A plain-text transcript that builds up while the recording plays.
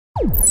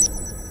It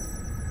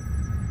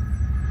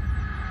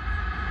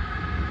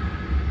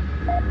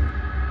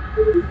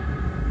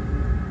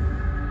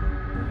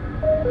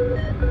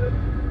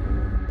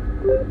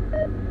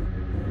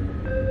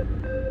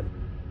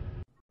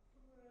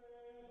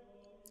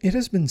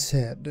has been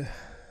said,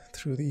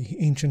 through the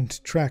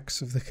ancient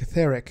tracts of the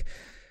Catheric,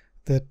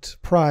 that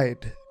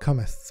pride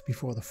cometh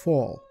before the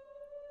fall.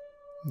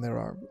 There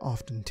are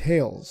often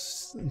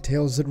tales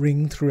that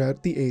ring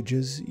throughout the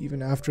ages,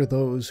 even after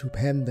those who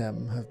penned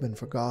them have been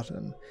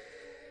forgotten,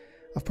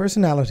 of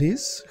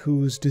personalities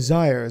whose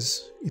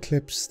desires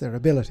eclipse their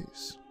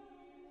abilities,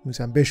 whose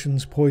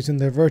ambitions poison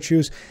their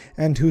virtues,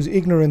 and whose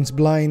ignorance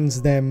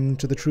blinds them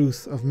to the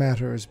truth of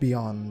matters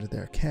beyond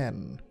their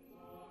ken.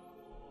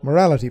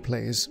 Morality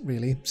plays,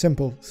 really,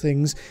 simple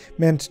things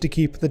meant to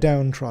keep the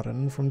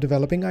downtrodden from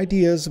developing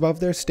ideas above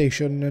their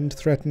station and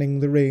threatening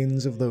the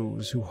reins of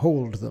those who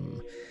hold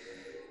them.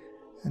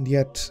 And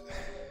yet,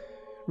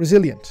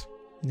 resilient,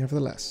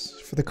 nevertheless,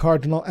 for the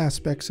cardinal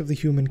aspects of the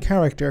human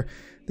character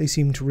they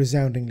seem to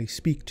resoundingly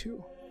speak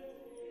to.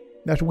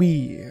 That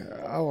we,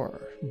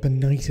 our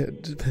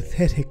benighted,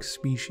 pathetic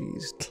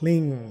species,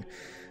 cling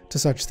to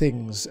such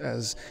things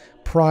as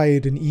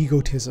pride and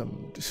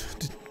egotism,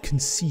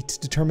 conceit,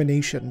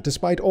 determination,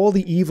 despite all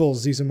the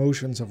evils these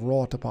emotions have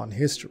wrought upon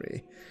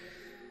history.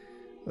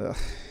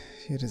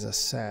 It is a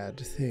sad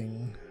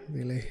thing,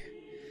 really.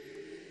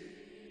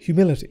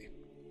 Humility,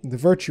 the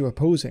virtue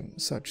opposing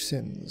such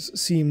sins,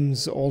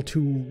 seems all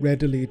too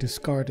readily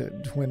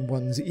discarded when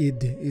one's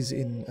id is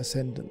in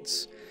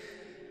ascendance.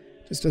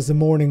 Just as the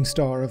morning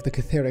star of the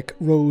Catheric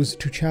rose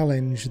to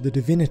challenge the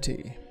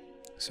divinity,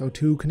 so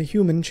too can a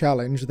human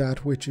challenge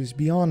that which is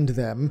beyond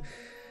them,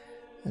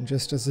 and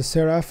just as the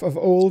seraph of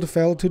old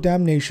fell to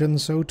damnation,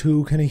 so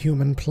too can a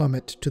human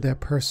plummet to their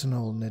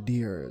personal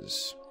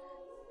nadirs.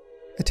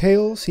 A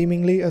tale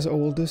seemingly as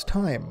old as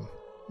time,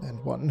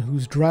 and one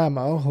whose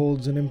drama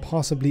holds an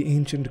impossibly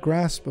ancient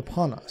grasp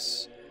upon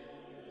us.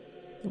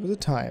 There was a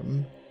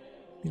time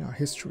in our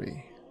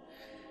history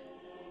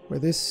where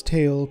this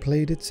tale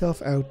played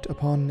itself out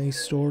upon a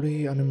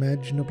story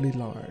unimaginably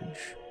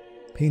large,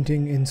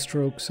 painting in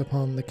strokes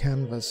upon the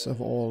canvas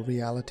of all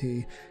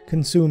reality,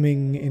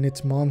 consuming in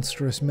its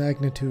monstrous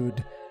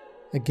magnitude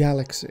a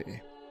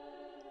galaxy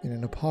in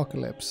an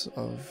apocalypse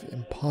of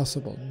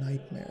impossible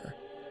nightmare.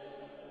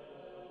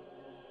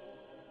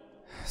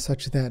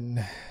 Such,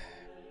 then,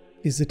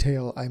 is the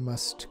tale I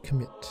must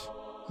commit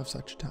of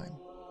such time.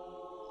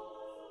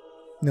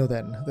 Know,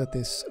 then, that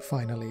this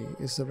finally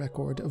is the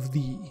record of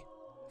the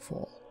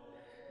fall,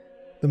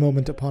 the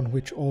moment upon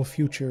which all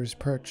futures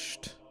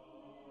perched,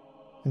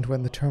 and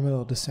when the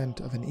terminal descent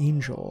of an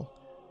angel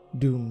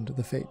doomed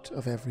the fate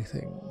of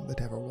everything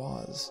that ever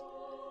was.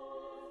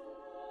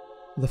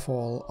 The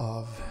fall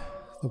of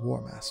the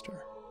Warmaster.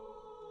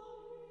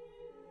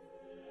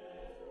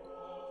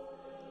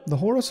 The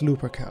Horus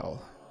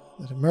Lupercal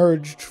that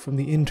emerged from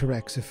the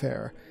Interrex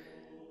affair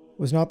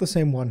was not the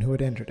same one who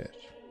had entered it.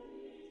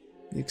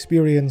 The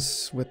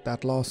experience with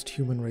that lost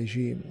human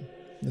regime,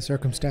 the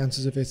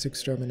circumstances of its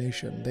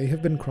extermination, they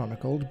have been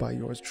chronicled by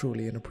yours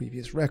truly in a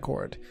previous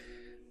record,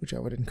 which I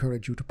would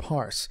encourage you to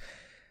parse,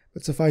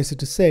 but suffice it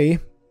to say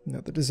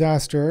that the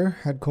disaster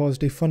had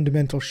caused a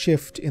fundamental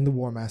shift in the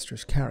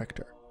Warmaster's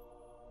character.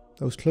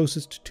 Those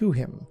closest to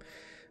him,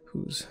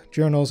 whose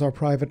journals are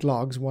private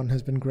logs one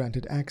has been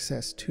granted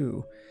access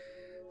to,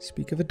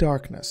 speak of a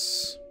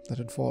darkness that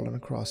had fallen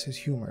across his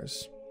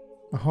humors,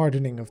 a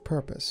hardening of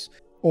purpose,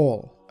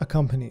 all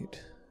accompanied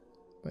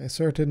by a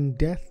certain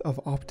death of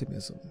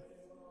optimism.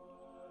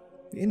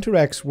 The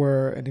Interrex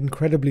were an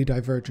incredibly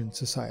divergent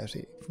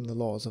society from the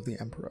laws of the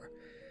Emperor.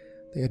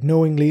 They had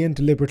knowingly and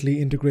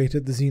deliberately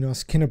integrated the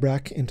Xenos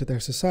Kinnebrak into their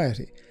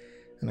society,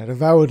 and had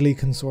avowedly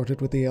consorted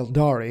with the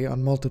Eldari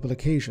on multiple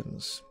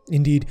occasions,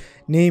 indeed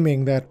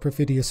naming that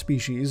perfidious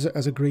species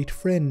as a great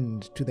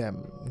friend to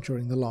them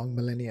during the long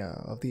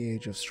millennia of the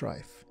Age of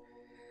Strife.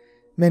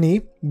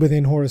 Many,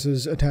 within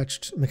Horus's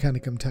attached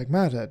Mechanicum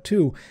Tagmata,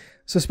 too,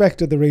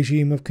 suspected the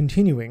regime of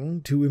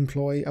continuing to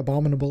employ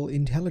abominable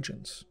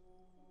intelligence.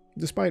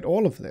 Despite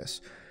all of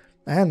this,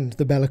 and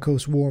the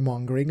bellicose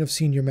warmongering of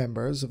senior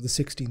members of the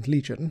 16th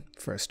Legion,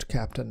 first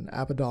Captain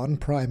Abaddon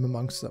prime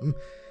amongst them,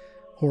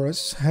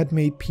 Horus had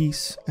made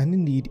peace, and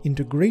indeed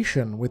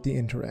integration with the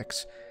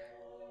Interrex,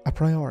 a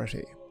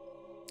priority,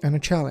 and a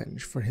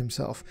challenge for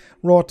himself,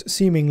 wrought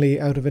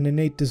seemingly out of an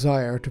innate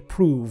desire to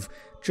prove,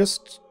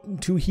 just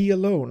to he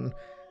alone,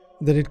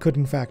 that it could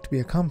in fact be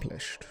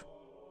accomplished.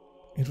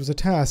 It was a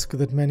task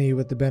that many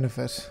with the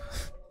benefit,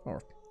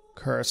 or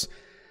curse,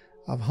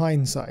 of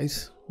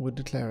hindsight would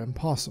declare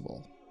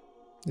impossible.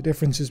 The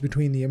differences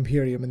between the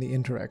Imperium and the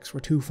Interrex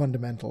were too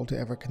fundamental to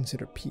ever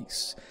consider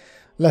peace,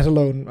 let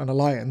alone an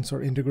alliance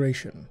or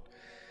integration.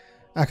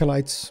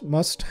 Acolytes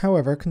must,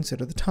 however,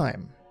 consider the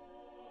time.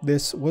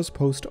 This was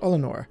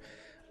post-Ulanor,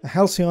 the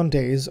halcyon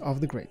days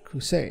of the Great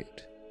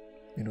Crusade.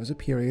 It was a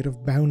period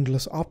of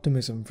boundless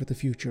optimism for the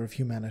future of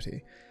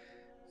humanity,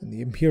 and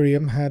the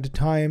Imperium had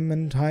time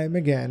and time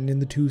again in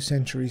the 2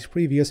 centuries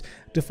previous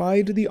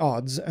defied the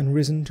odds and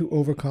risen to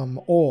overcome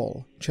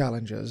all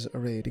challenges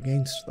arrayed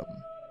against them.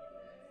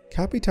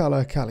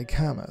 Capitala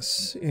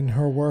Calicamus, in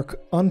her work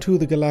Unto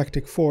the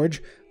Galactic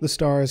Forge, The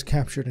Stars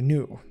Captured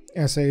Anew,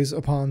 essays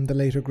upon the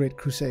later Great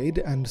Crusade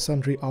and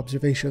sundry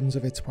observations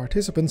of its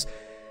participants,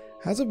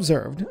 has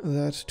observed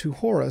that to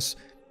Horus,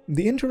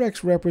 the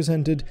Interrex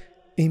represented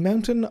a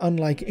mountain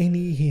unlike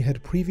any he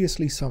had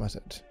previously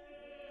summited.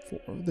 For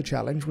the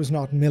challenge was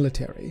not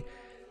military,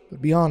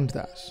 but beyond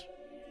that.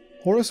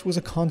 Horus was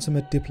a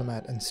consummate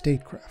diplomat and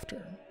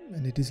statecrafter,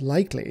 and it is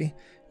likely,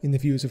 in the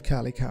views of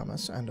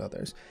Calicamus and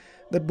others,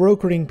 that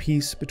brokering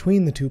peace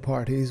between the 2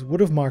 parties would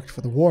have marked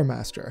for the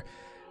Warmaster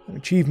an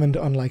achievement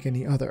unlike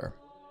any other,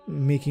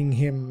 making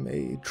him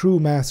a true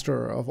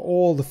master of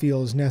all the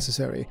fields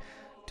necessary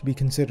to be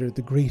considered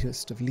the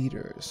greatest of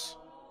leaders.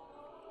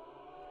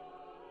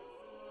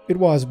 It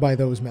was, by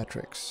those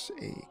metrics,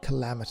 a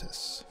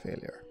calamitous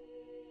failure.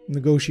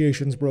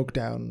 Negotiations broke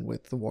down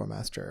with the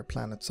Warmaster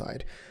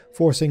planetside,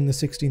 forcing the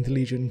 16th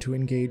Legion to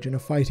engage in a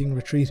fighting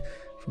retreat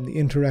from the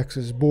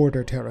Interrex's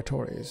border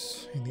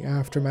territories in the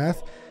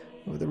aftermath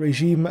of the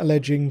regime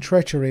alleging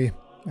treachery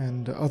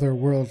and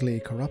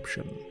otherworldly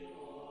corruption.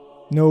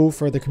 No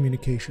further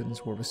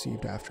communications were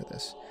received after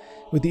this,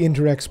 with the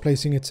Interrex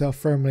placing itself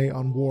firmly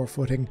on war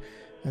footing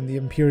and the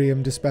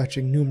Imperium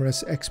dispatching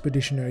numerous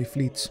expeditionary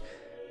fleets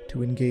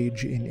to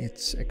engage in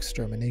its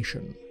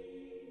extermination.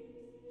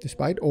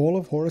 Despite all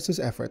of Horus's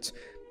efforts,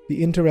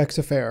 the Interrex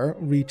affair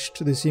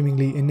reached the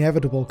seemingly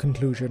inevitable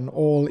conclusion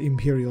all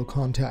Imperial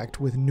contact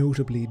with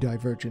notably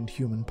divergent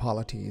human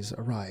polities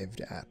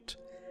arrived at: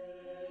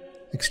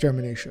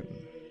 extermination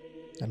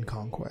and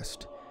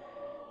conquest,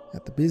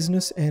 at the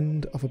business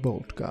end of a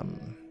bolt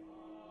gun.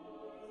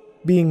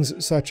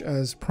 Beings such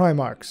as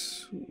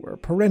Primarchs were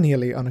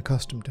perennially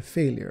unaccustomed to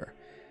failure.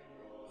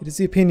 It is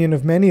the opinion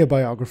of many a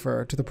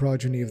biographer to the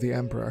progeny of the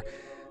Emperor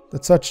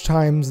that such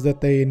times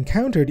that they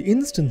encountered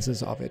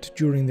instances of it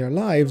during their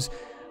lives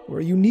were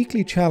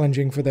uniquely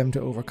challenging for them to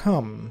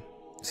overcome,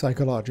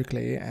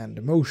 psychologically and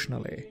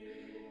emotionally.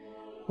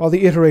 While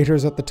the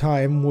iterators at the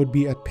time would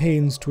be at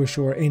pains to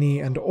assure any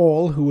and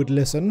all who would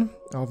listen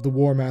of the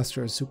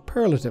Warmaster's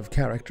superlative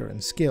character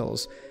and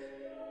skills,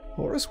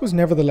 Horus was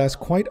nevertheless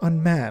quite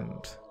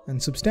unmanned,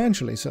 and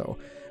substantially so,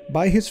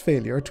 by his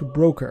failure to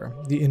broker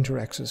the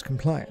Interrex's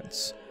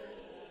compliance.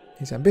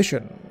 His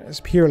ambition, as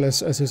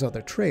peerless as his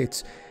other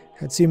traits,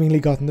 had seemingly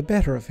gotten the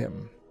better of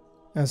him,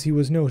 as he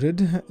was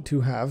noted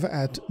to have,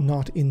 at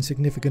not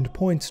insignificant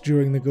points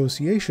during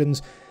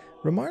negotiations,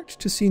 remarked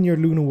to senior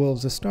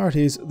Lunawolves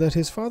Astartes that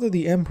his father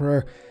the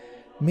Emperor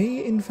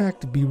may in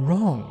fact be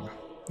wrong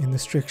in the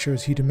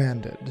strictures he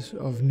demanded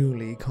of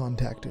newly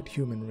contacted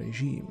human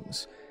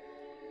regimes.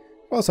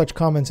 While such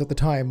comments at the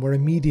time were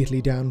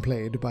immediately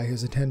downplayed by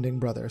his attending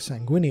brother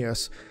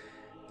Sanguinius,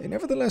 they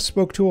nevertheless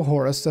spoke to a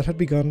Horus that had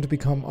begun to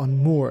become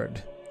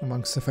unmoored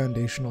amongst the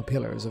foundational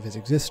pillars of his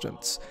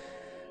existence,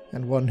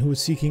 and one who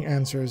was seeking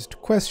answers to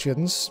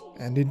questions,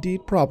 and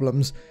indeed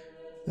problems,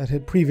 that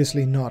had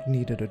previously not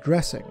needed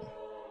addressing.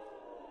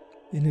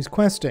 In his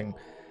questing,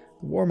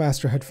 the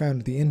Warmaster had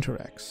found the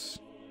Interrex,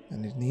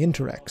 and in the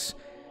Interrex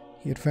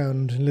he had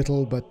found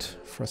little but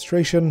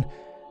frustration,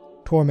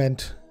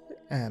 torment,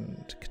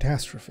 and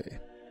catastrophe.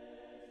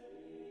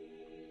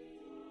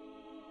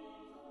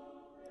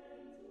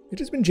 It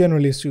has been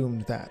generally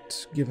assumed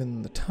that,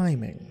 given the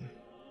timing,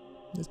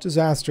 this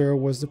disaster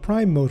was the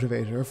prime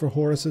motivator for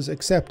Horus's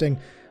accepting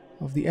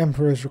of the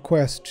Emperor's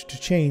request to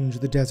change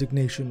the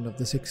designation of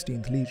the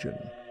 16th Legion.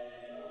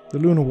 The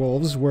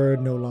Lunawolves were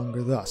no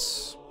longer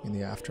thus, in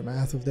the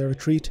aftermath of their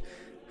retreat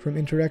from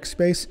Interrex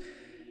space,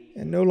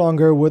 and no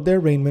longer would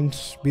their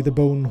raiment be the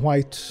bone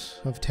white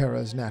of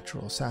Terra's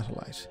natural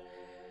satellite.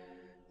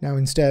 Now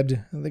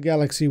instead, the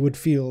galaxy would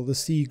feel the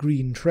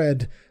sea-green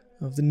tread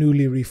of the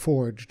newly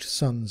reforged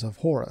Sons of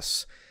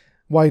Horus,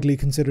 widely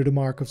considered a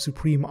mark of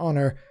supreme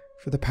honor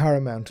for the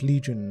paramount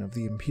legion of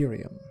the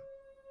Imperium.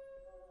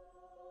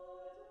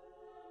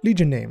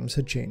 Legion names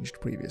had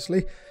changed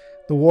previously.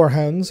 The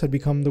Warhounds had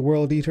become the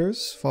World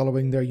Eaters,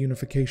 following their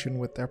unification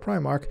with their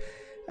Primarch,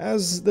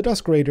 as the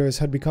Dusk Raiders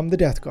had become the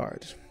Death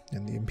Guard,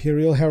 and the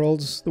Imperial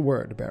Heralds the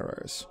Word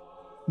Bearers.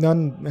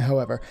 None,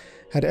 however,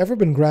 had ever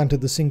been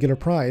granted the singular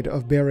pride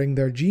of bearing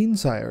their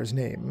Genesire's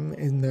name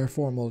in their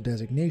formal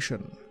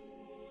designation.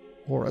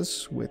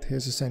 Horus, with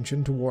his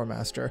ascension to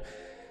Warmaster,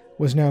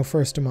 was now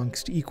first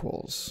amongst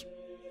equals.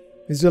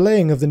 His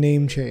delaying of the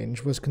name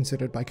change was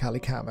considered by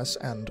Calicamus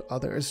and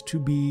others to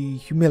be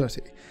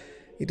humility,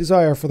 a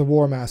desire for the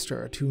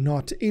Warmaster to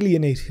not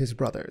alienate his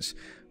brothers,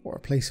 or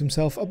place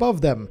himself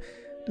above them,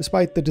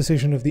 despite the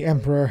decision of the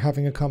Emperor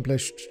having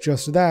accomplished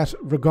just that,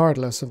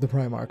 regardless of the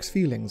Primarch's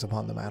feelings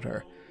upon the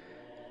matter.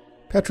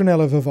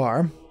 Petronella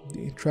Vivar,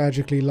 the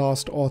tragically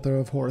lost author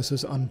of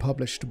Horus's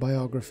unpublished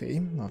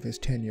biography of his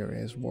tenure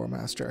as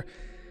Warmaster,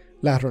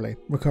 latterly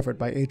recovered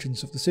by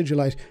agents of the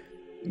Sigillite,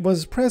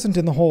 was present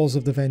in the halls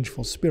of the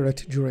Vengeful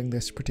Spirit during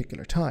this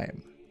particular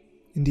time.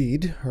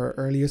 Indeed, her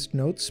earliest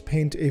notes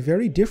paint a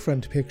very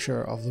different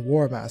picture of the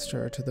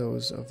Warmaster to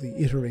those of the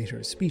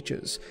Iterator's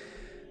speeches.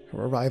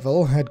 Her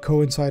arrival had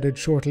coincided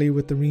shortly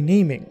with the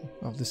renaming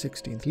of the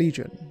 16th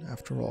Legion,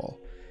 after all.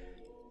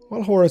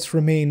 While Horus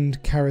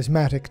remained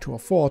charismatic to a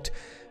fault,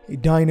 a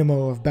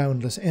dynamo of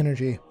boundless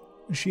energy,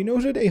 she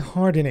noted a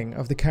hardening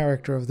of the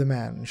character of the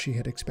man she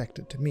had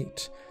expected to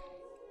meet.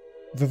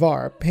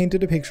 Vivar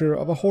painted a picture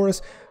of a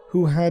Horus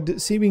who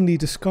had seemingly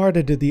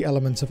discarded the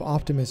elements of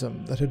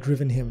optimism that had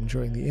driven him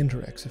during the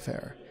Interrex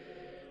affair.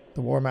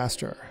 The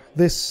Warmaster,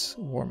 this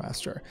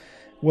Warmaster,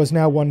 was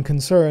now one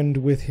concerned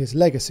with his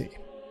legacy,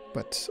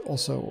 but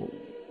also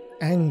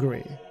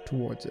angry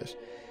towards it,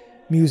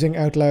 musing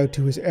out loud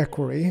to his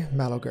equerry,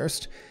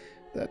 Malogurst,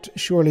 that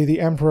surely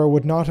the Emperor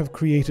would not have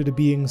created a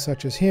being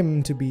such as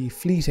him to be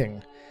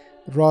fleeting,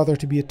 but rather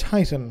to be a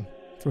titan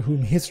for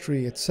whom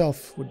history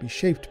itself would be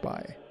shaped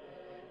by.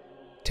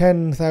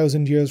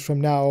 10,000 years from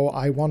now,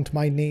 I want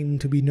my name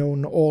to be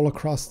known all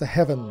across the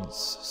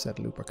heavens, said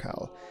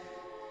Lupercal,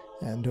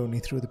 and only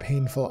through the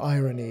painful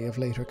irony of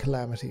later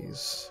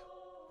calamities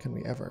can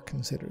we ever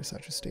consider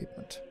such a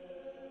statement.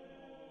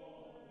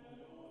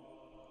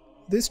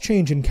 This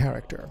change in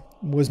character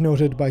was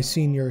noted by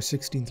senior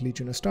 16th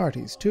Legion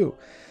Astartes too,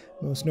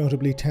 most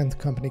notably 10th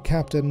Company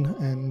Captain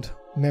and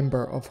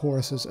member of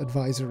Horus's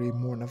advisory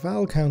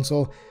Mornaval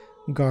Council,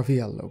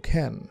 Garviel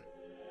Loken.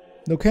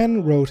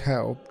 Loken wrote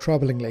how,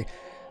 troublingly,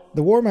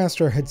 the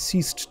Warmaster had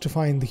ceased to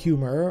find the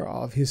humour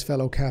of his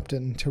fellow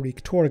captain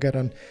Tariq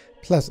Torgadan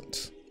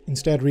pleasant,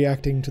 instead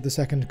reacting to the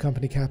 2nd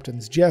Company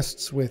Captain's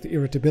jests with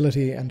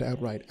irritability and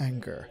outright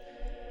anger.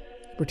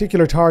 A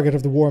particular target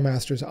of the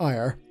Warmaster's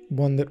ire,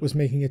 one that was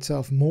making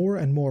itself more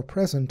and more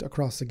present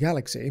across the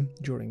galaxy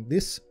during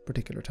this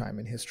particular time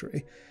in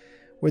history,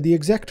 were the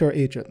exector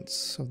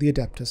agents of the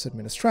Adeptus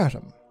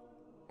Administratum,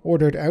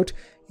 ordered out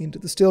into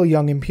the still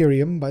young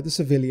Imperium by the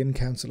Civilian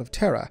Council of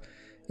Terra,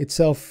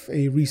 itself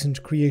a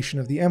recent creation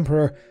of the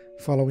Emperor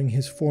following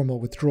his formal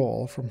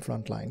withdrawal from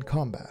frontline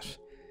combat.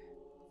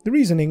 The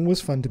reasoning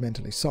was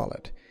fundamentally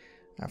solid.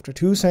 After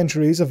 2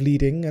 centuries of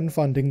leading and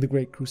funding the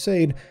Great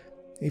Crusade,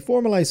 a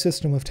formalized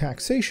system of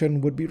taxation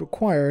would be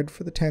required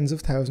for the tens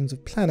of thousands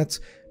of planets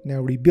now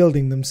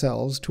rebuilding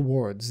themselves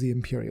towards the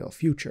imperial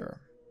future.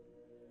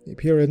 The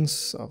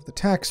appearance of the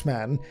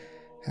taxman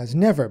has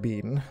never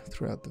been,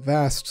 throughout the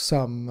vast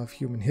sum of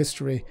human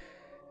history,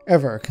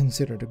 ever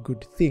considered a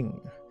good thing,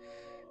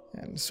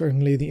 and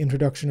certainly the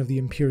introduction of the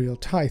imperial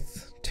tithe,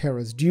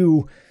 Terra's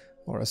due,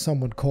 or as some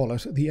would call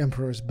it, the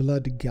Emperor's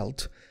blood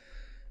gelt,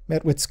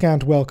 met with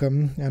scant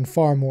welcome and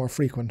far more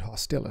frequent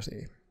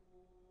hostility.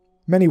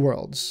 Many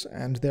worlds,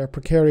 and their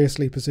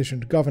precariously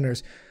positioned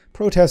governors,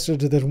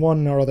 protested that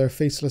one or other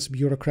faceless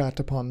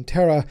bureaucrat upon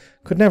Terra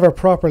could never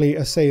properly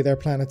assay their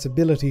planet's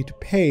ability to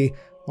pay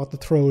what the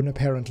throne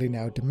apparently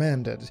now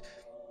demanded,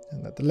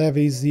 and that the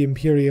levies the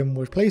Imperium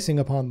was placing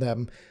upon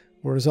them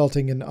were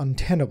resulting in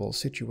untenable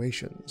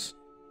situations.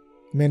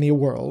 Many a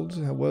world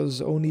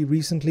was only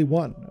recently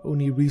won,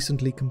 only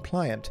recently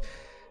compliant,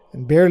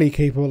 and barely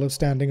capable of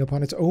standing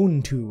upon its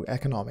own 2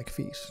 economic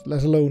feet,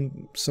 let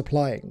alone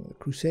supplying the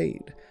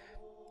crusade.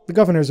 The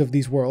governors of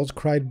these worlds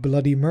cried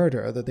bloody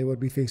murder that they would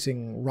be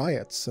facing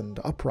riots and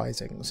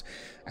uprisings,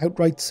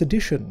 outright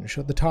sedition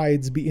should the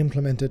tithes be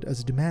implemented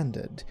as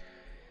demanded,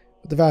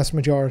 but the vast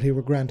majority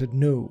were granted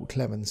no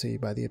clemency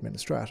by the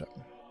Administratum.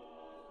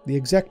 The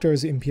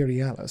exectors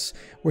imperialis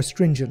were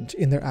stringent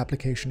in their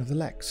application of the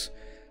lex,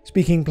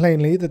 speaking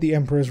plainly that the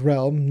Emperor's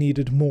realm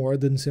needed more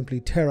than simply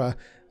Terra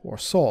or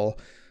Sol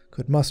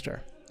could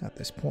muster at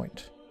this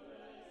point.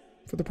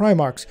 For the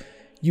Primarchs,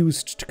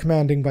 used to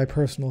commanding by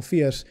personal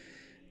fiat,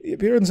 the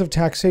appearance of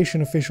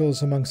taxation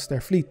officials amongst their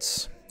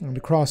fleets and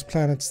across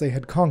planets they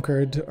had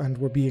conquered and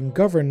were being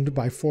governed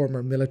by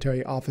former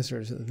military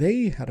officers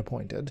they had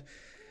appointed,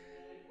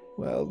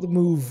 well, the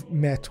move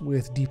met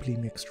with deeply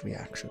mixed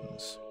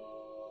reactions.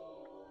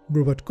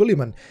 Rubat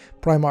Gulliman,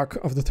 Primarch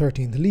of the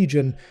 13th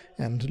Legion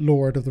and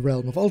Lord of the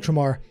Realm of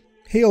Ultramar,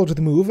 hailed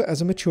the move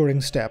as a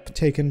maturing step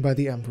taken by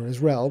the Emperor's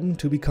realm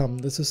to become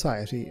the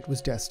society it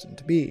was destined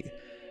to be.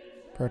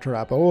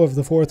 Perturabo of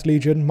the 4th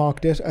Legion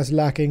mocked it as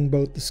lacking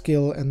both the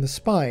skill and the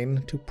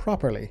spine to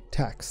properly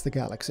tax the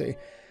galaxy,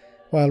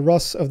 while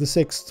Russ of the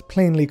 6th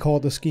plainly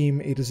called the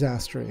scheme a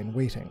disaster in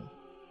waiting.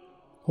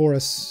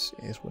 Horus,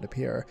 it would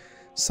appear,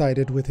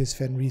 sided with his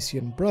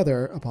Fenrisian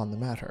brother upon the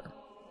matter.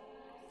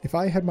 If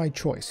I had my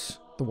choice,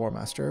 the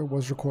Warmaster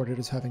was recorded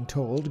as having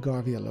told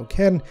Garviel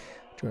Loken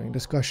during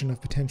discussion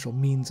of potential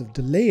means of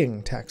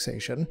delaying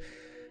taxation,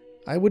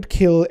 I would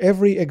kill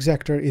every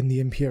exector in the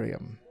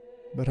Imperium,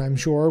 but I'm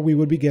sure we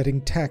would be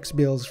getting tax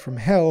bills from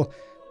hell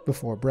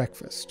before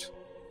breakfast.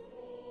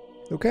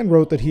 Loken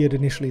wrote that he had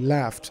initially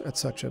laughed at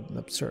such an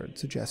absurd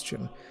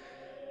suggestion,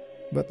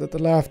 but that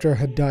the laughter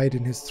had died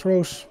in his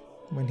throat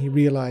when he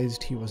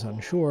realized he was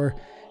unsure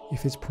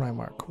if his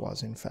Primarch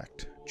was in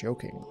fact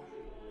joking.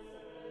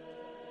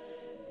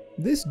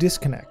 This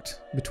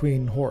disconnect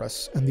between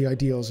Horus and the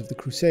ideals of the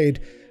Crusade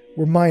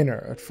were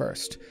minor at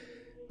first,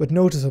 but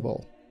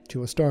noticeable to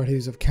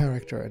Astartes of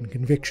character and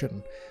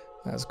conviction,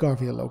 as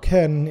Garvia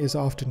Loken is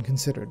often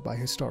considered by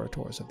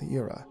historians of the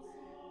era.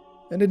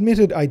 An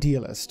admitted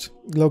idealist,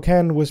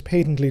 Loken was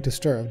patently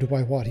disturbed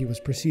by what he was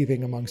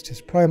perceiving amongst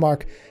his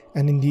Primarch,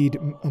 and indeed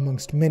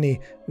amongst many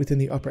within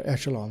the upper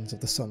echelons of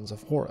the Sons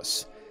of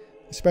Horus,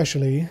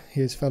 especially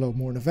his fellow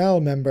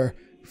Mournival member,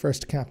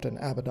 First Captain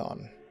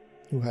Abaddon,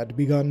 who had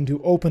begun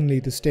to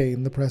openly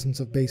disdain the presence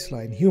of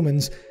baseline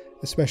humans,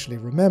 especially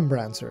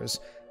remembrancers,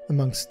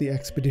 amongst the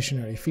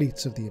expeditionary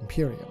fleets of the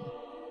Imperium.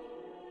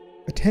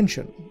 A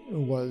tension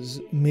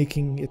was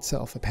making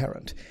itself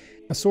apparent,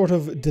 a sort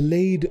of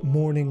delayed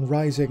morning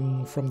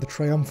rising from the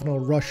triumphal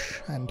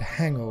rush and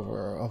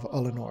hangover of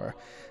Ullanor,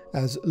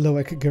 as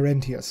Loic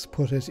Gerentius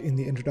put it in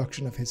the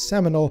introduction of his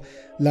seminal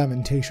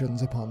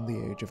Lamentations upon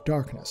the Age of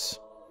Darkness.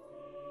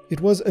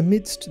 It was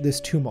amidst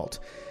this tumult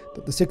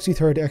that the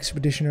 63rd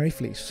Expeditionary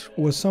Fleet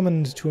was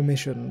summoned to a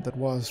mission that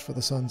was, for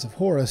the Sons of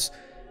Horus,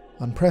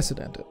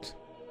 unprecedented.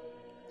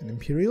 An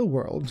imperial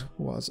world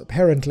was,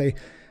 apparently,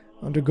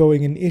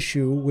 undergoing an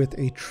issue with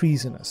a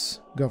treasonous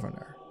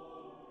governor.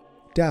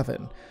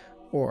 Davin,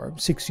 or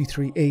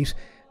 63-8,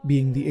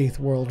 being the 8th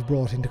world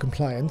brought into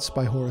compliance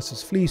by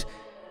Horus's fleet,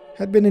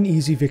 had been an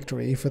easy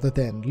victory for the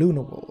then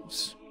Luna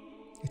Wolves.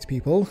 Its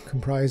people,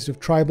 comprised of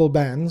tribal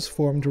bands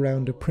formed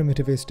around a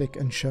primitivistic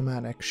and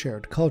shamanic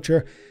shared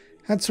culture,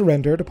 had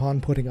surrendered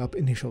upon putting up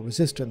initial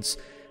resistance,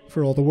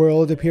 for all the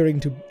world appearing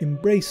to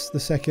embrace the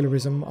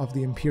secularism of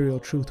the imperial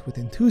truth with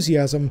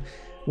enthusiasm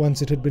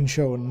once it had been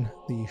shown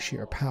the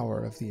sheer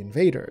power of the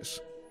invaders.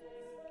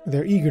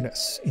 Their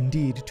eagerness,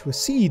 indeed, to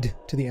accede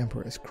to the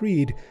Emperor's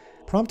creed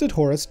prompted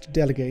Horus to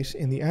delegate,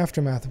 in the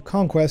aftermath of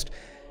conquest,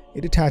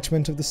 a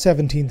detachment of the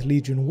 17th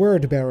Legion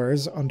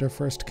Word-Bearers under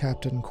First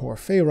Captain Cor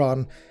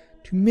Phaeron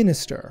to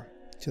minister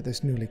to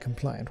this newly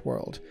compliant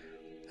world,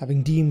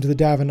 having deemed the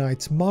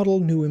Davinites model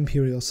new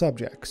imperial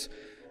subjects,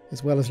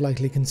 as well as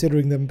likely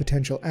considering them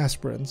potential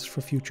aspirants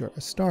for future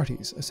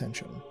Astartes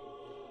ascension.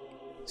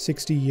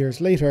 60 years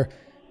later,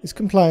 his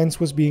compliance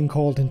was being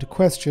called into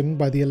question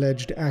by the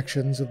alleged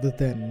actions of the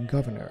then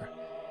governor.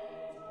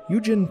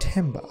 Eugen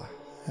Temba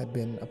had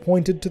been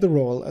appointed to the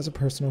role as a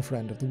personal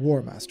friend of the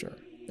Warmaster,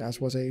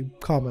 as was a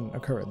common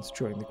occurrence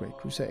during the Great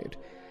Crusade.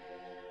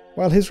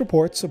 While his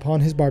reports upon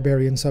his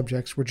barbarian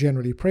subjects were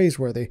generally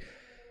praiseworthy,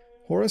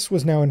 Horus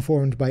was now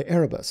informed by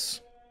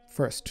Erebus,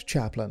 first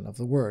chaplain of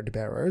the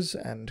Word-Bearers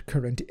and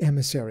current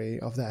emissary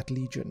of that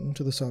legion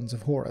to the Sons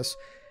of Horus,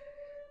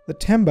 that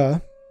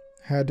Temba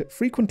had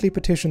frequently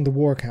petitioned the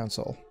War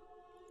Council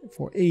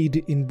for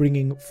aid in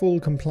bringing full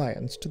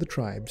compliance to the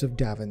tribes of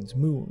Davin's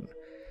Moon.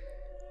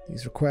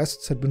 These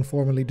requests had been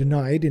formally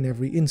denied in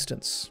every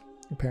instance,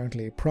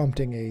 apparently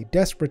prompting a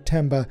desperate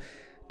Temba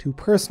to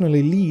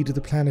personally lead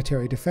the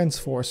planetary defense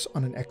force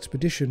on an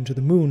expedition to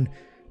the Moon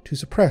to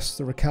suppress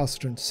the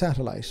recalcitrant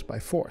satellite by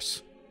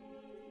force.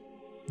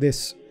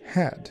 This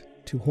had,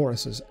 to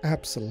Horus's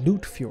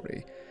absolute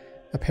fury,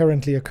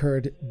 apparently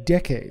occurred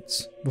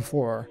decades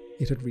before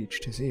it had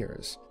reached his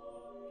ears.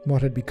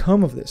 What had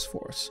become of this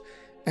force,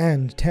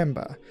 and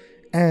Temba,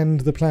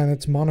 and the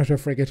planet's monitor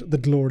frigate, the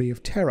Glory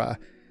of Terra,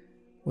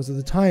 was at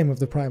the time of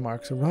the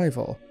Primarch's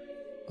arrival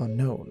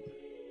unknown.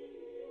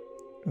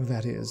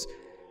 That is,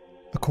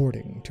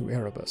 according to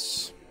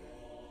Erebus.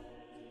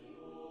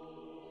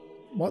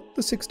 What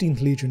the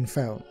 16th Legion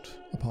found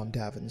upon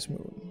Davin's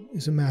Moon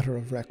is a matter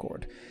of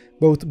record,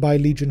 both by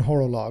Legion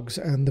horologs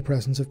and the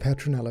presence of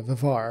Petronella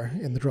Vivar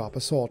in the drop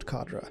assault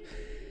cadre.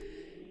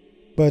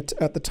 But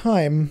at the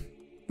time,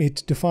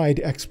 it defied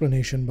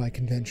explanation by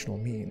conventional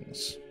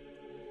means.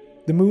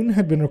 The Moon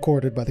had been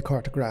recorded by the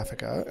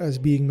Cartographica as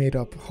being made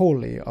up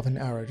wholly of an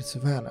arid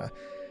savanna,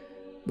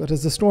 but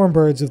as the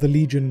stormbirds of the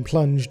Legion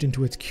plunged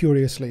into its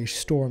curiously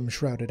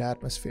storm-shrouded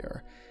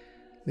atmosphere,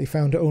 they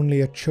found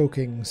only a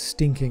choking,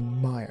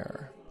 stinking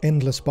mire,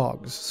 endless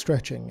bogs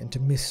stretching into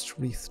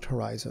mist-wreathed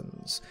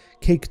horizons,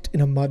 caked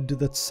in a mud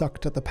that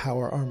sucked at the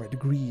power-armored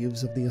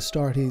greaves of the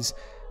Astartes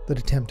that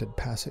attempted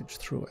passage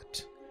through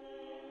it.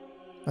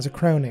 As a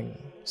crowning,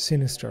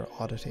 sinister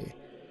oddity,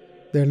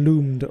 there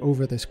loomed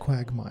over this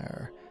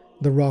quagmire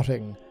the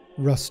rotting,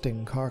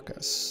 rusting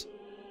carcass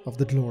of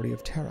the Glory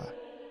of Terra,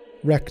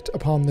 wrecked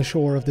upon the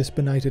shore of this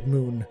benighted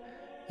moon,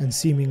 and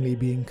seemingly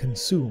being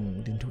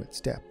consumed into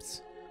its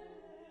depths.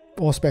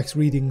 Auspex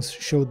readings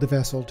showed the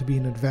vessel to be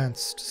in an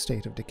advanced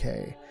state of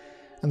decay,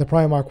 and the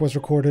Primarch was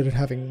recorded as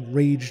having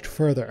raged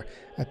further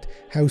at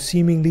how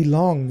seemingly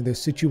long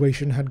this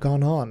situation had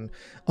gone on,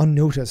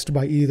 unnoticed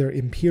by either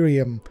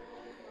Imperium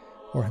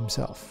or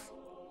himself.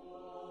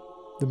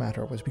 The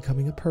matter was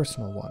becoming a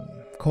personal one,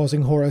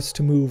 causing Horus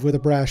to move with a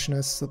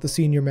brashness that the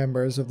senior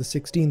members of the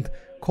 16th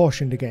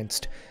cautioned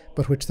against,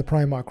 but which the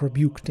Primarch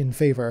rebuked in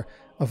favor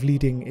of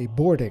leading a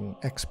boarding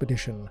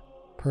expedition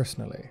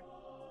personally,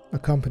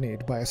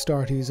 accompanied by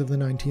Astartes of the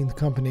 19th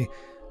Company,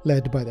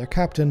 led by their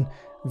captain,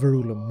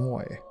 Verulam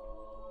Moy.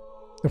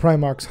 The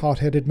Primarch's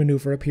hot-headed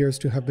maneuver appears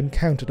to have been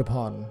counted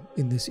upon,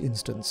 in this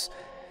instance,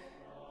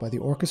 by the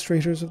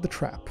orchestrators of the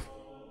trap,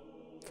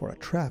 for a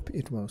trap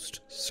it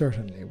most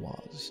certainly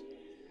was.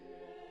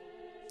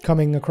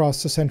 Coming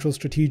across the central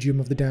strategium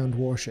of the downed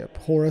warship,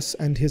 Horus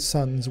and his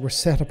sons were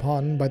set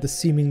upon by the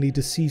seemingly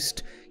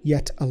deceased,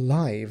 yet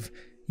alive,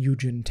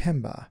 Eugen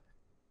Temba.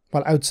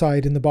 While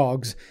outside in the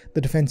bogs,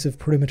 the defensive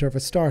perimeter of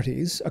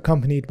Astartes,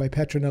 accompanied by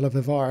Petronella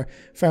Vivar,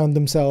 found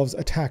themselves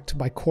attacked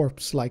by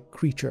corpse-like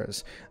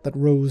creatures that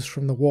rose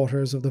from the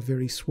waters of the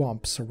very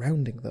swamp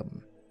surrounding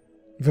them.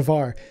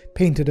 Vivar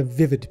painted a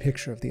vivid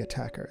picture of the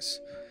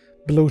attackers.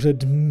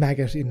 Bloated,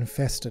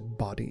 maggot-infested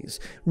bodies,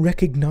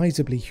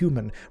 recognizably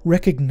human,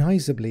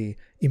 recognizably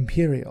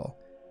imperial,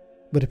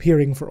 but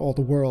appearing for all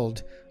the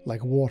world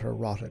like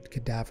water-rotted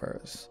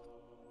cadavers.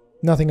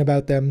 Nothing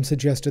about them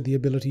suggested the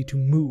ability to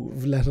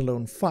move, let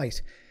alone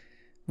fight,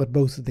 but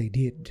both they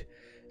did,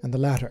 and the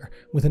latter,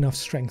 with enough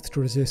strength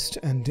to resist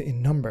and,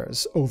 in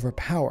numbers,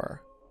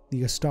 overpower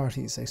the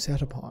Astartes they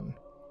set upon.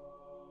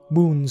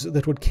 Wounds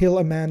that would kill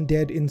a man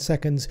dead in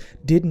seconds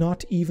did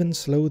not even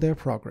slow their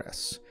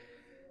progress,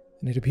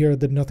 and it appeared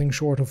that nothing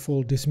short of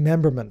full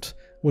dismemberment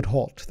would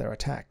halt their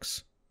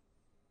attacks.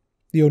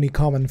 The only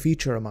common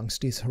feature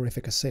amongst these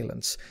horrific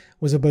assailants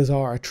was a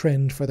bizarre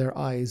trend for their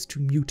eyes to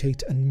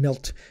mutate and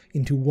melt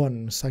into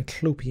one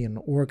cyclopean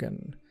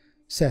organ,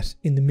 set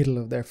in the middle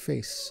of their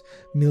face,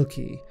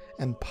 milky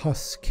and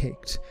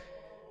pus-caked,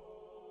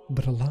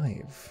 but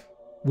alive,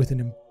 with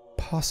an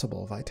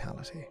impossible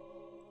vitality.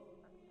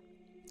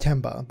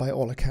 Temba, by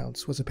all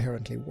accounts, was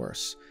apparently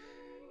worse,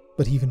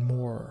 but even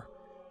more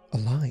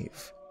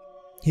alive.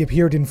 He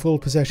appeared in full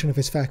possession of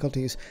his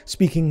faculties,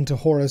 speaking to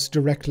Horus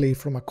directly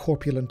from a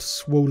corpulent,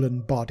 swollen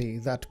body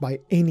that, by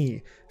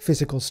any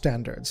physical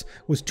standards,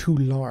 was too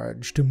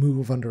large to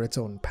move under its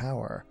own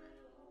power.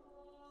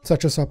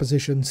 Such a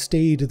supposition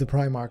stayed the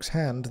Primarch's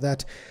hand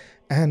that,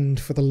 and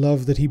for the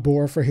love that he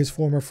bore for his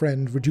former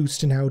friend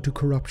reduced now to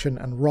corruption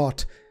and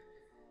rot,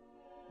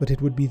 but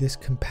it would be this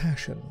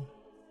compassion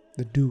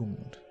that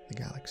doomed the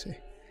galaxy.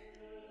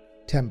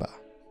 Temba,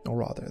 or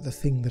rather, the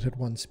thing that had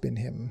once been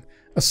him,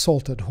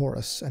 assaulted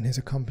Horus and his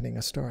accompanying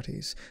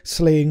Astartes,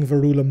 slaying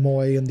Verula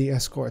Moy and the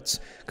escorts,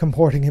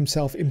 comporting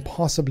himself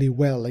impossibly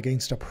well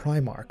against a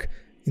Primarch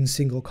in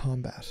single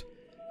combat.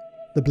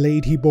 The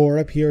blade he bore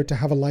appeared to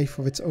have a life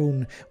of its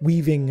own,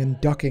 weaving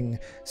and ducking,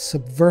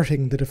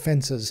 subverting the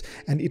defences,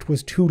 and it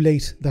was too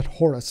late that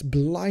Horus,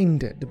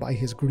 blinded by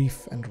his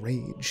grief and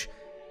rage,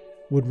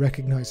 would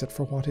recognize it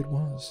for what it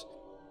was.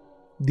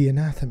 The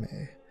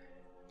anatheme,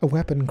 a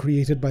weapon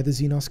created by the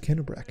Xenos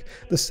Kinnebrek,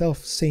 the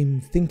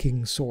self-same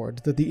thinking sword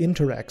that the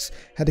Interrex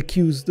had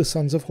accused the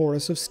sons of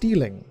Horus of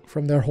stealing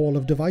from their hall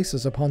of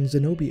devices upon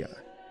Zenobia.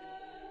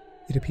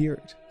 It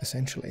appeared,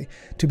 essentially,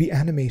 to be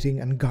animating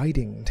and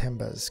guiding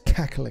Temba's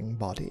cackling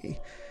body,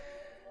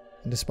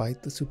 and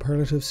despite the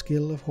superlative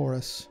skill of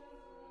Horus,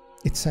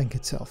 it sank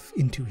itself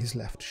into his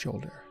left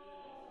shoulder.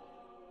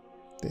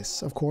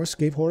 This, of course,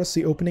 gave Horus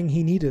the opening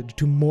he needed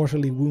to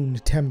mortally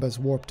wound Temba's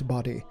warped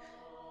body,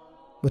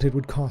 but it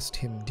would cost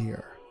him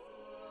dear.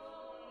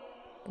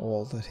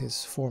 All that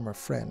his former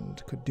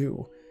friend could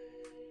do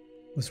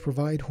was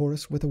provide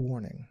Horus with a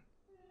warning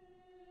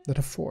that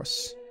a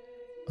force,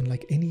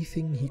 unlike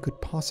anything he could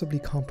possibly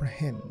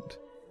comprehend,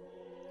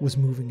 was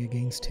moving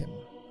against him.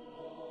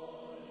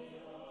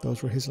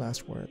 Those were his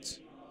last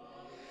words.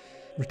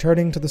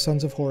 Returning to the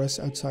Sons of Horus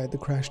outside the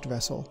crashed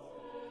vessel,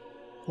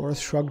 Horus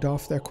shrugged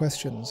off their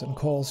questions and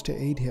calls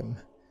to aid him,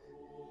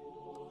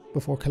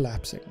 before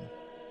collapsing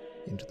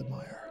into the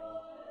mire.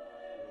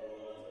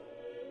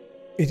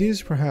 It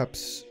is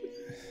perhaps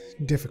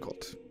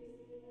difficult,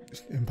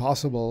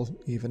 impossible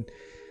even,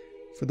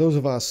 for those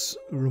of us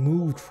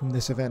removed from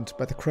this event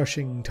by the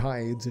crushing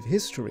tides of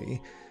history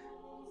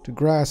to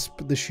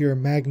grasp the sheer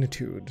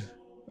magnitude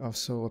of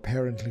so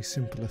apparently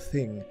simple a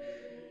thing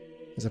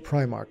as a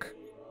Primarch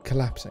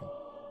collapsing.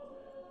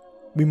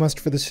 We must,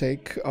 for the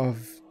sake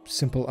of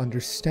simple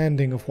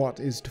understanding of what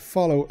is to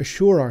follow,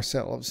 assure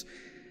ourselves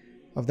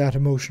of that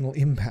emotional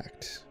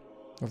impact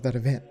of that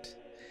event.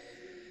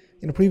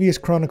 In a previous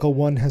chronicle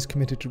one has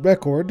committed to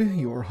record,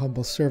 your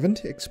humble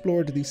servant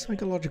explored the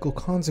psychological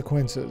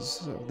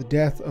consequences of the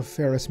death of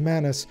Ferrus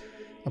Manus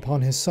upon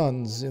his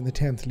sons in the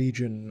 10th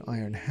Legion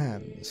Iron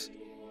Hands.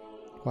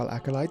 While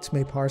acolytes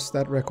may parse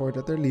that record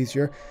at their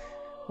leisure,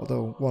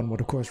 although one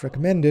would of course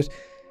recommend it,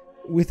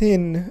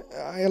 within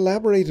I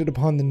elaborated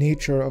upon the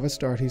nature of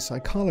Astartes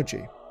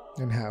psychology,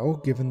 and how,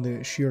 given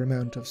the sheer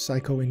amount of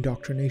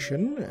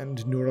psycho-indoctrination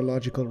and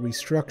neurological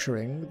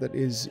restructuring that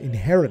is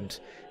inherent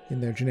in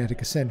their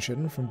genetic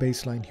ascension from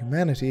baseline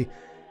humanity,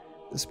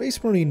 the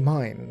Space Marine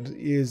mind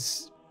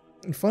is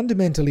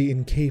fundamentally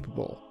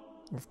incapable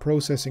of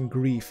processing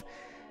grief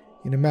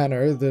in a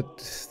manner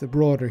that the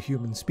broader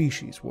human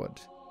species would.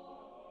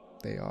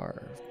 They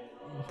are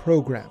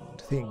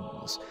programmed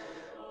things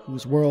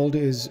whose world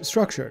is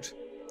structured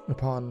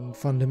upon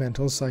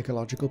fundamental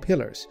psychological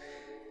pillars,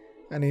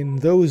 and in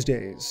those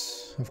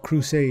days of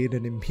Crusade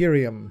and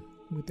Imperium,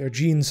 with their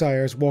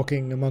gene-sires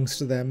walking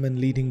amongst them and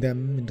leading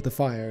them into the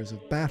fires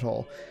of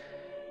battle,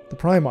 the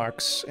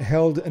Primarchs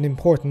held an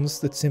importance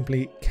that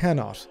simply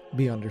cannot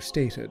be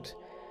understated.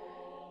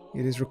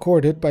 It is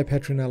recorded by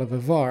Petronella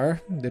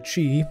Vivar that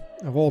she,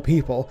 of all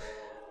people,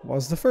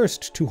 was the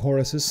first to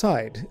Horus's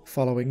side,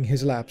 following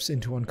his lapse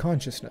into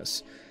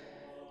unconsciousness.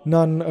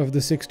 None of the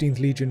 16th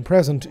Legion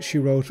present, she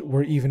wrote,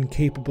 were even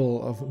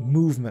capable of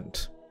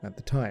movement at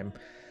the time,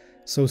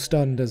 so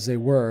stunned as they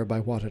were by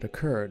what had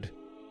occurred.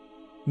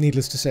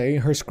 Needless to say,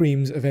 her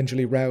screams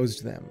eventually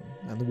roused them,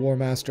 and the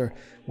Warmaster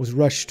was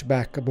rushed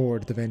back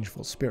aboard the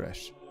vengeful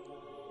spirit.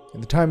 In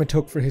the time it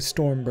took for his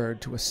Stormbird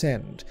to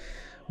ascend,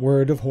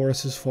 word of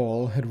Horus's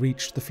fall had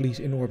reached the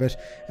fleet in orbit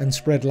and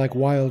spread like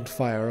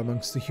wildfire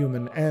amongst the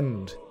human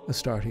and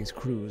Astartes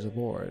crews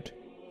aboard.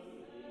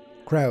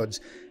 Crowds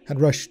had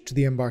rushed to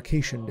the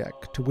embarkation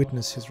deck to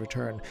witness his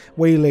return,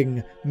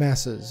 wailing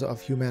masses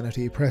of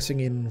humanity pressing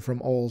in from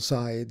all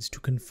sides to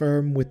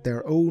confirm with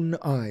their own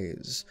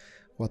eyes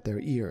what their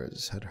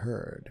ears had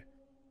heard.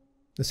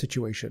 The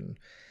situation,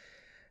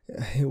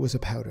 it was a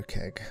powder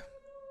keg,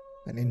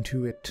 and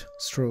into it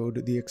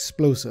strode the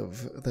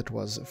explosive that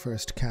was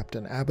First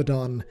Captain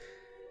Abaddon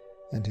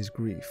and his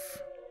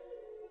grief.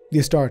 The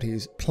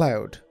Astartes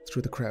ploughed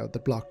through the crowd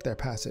that blocked their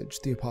passage,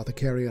 the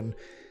Apothecarion,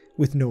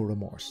 with no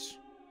remorse,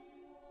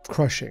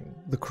 crushing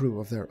the crew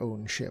of their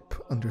own ship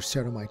under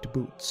ceramite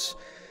boots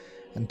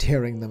and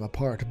tearing them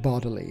apart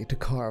bodily to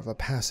carve a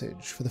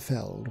passage for the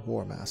felled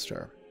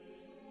Warmaster.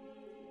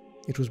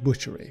 It was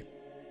butchery,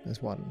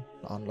 as one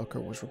onlooker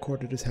was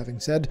recorded as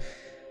having said,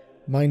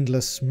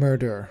 mindless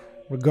murder,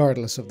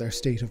 regardless of their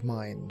state of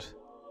mind.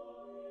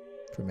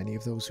 For many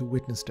of those who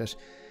witnessed it,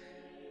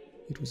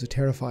 it was a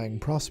terrifying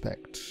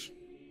prospect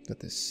that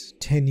this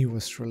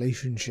tenuous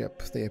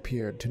relationship they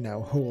appeared to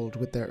now hold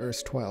with their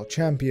erstwhile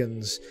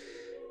champions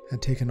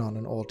had taken on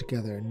an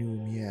altogether new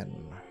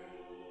mien.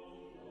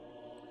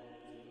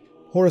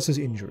 Horus's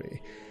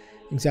injury,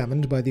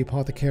 examined by the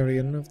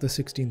Apothecarion of the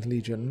 16th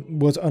Legion,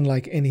 was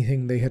unlike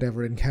anything they had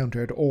ever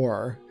encountered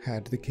or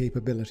had the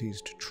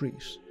capabilities to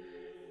treat.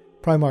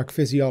 Primarch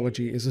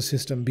physiology is a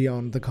system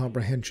beyond the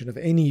comprehension of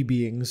any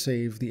being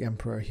save the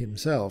Emperor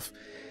himself,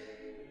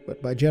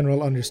 but by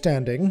general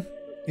understanding,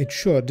 it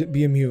should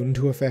be immune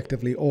to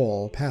effectively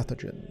all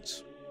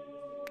pathogens.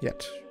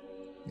 Yet,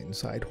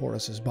 inside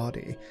Horus's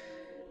body,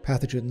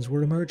 pathogens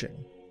were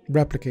emerging,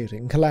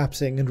 replicating,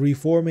 collapsing, and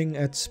reforming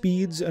at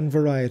speeds and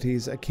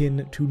varieties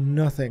akin to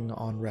nothing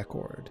on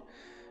record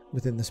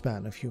within the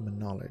span of human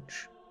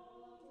knowledge.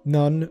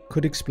 None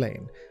could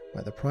explain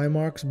why the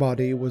Primarch's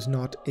body was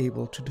not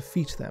able to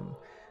defeat them,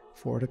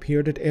 for it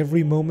appeared at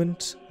every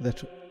moment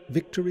that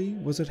victory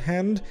was at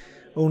hand,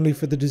 only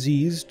for the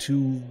disease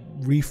to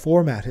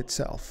reformat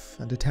itself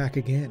and attack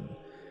again.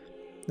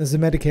 As the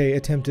Medicae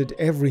attempted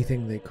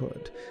everything they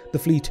could, the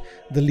fleet,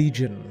 the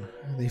Legion,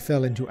 they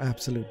fell into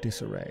absolute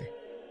disarray.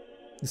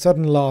 The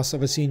sudden loss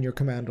of a senior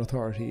command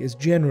authority is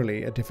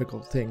generally a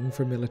difficult thing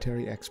for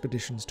military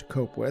expeditions to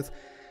cope with,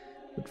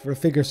 but for a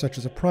figure such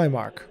as a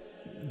Primarch,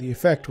 the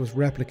effect was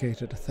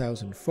replicated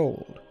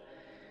 1,000-fold.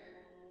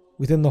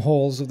 Within the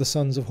halls of the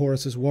Sons of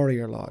Horus's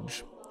warrior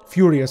lodge,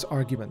 furious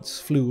arguments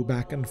flew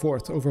back and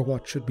forth over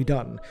what should be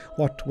done,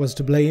 what was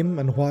to blame,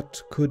 and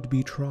what could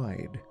be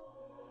tried.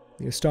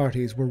 The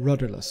Astartes were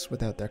rudderless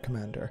without their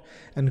commander,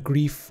 and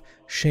grief,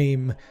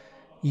 shame,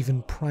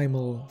 even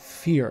primal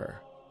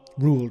fear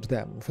ruled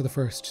them for the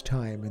first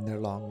time in their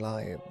long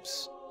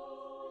lives.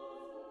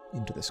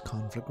 Into this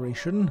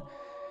conflagration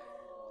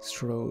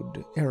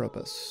strode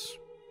Erebus,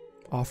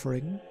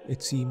 offering,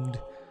 it seemed,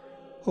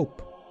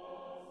 hope.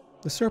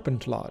 The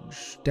Serpent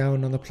Lodge,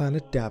 down on the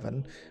planet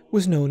Davin,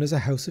 was known as a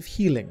house of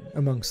healing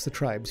amongst the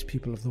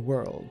tribespeople of the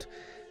world,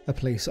 a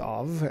place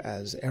of,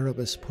 as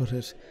Erebus put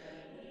it,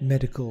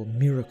 medical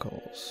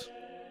miracles.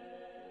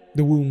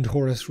 The wound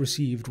Horus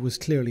received was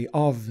clearly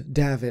of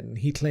Davin,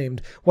 he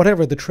claimed,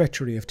 whatever the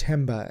treachery of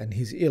Temba and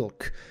his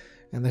ilk,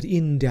 and that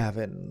in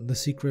Davin the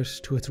secret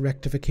to its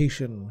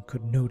rectification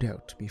could no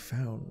doubt be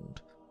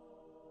found.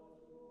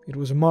 It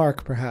was a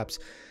mark, perhaps,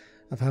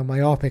 of how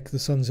myopic the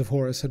Sons of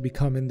Horus had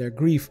become in their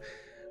grief,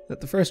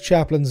 that the first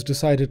chaplain's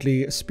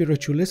decidedly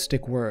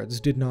spiritualistic words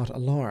did not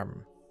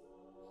alarm.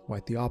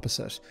 Quite the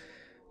opposite.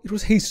 It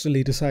was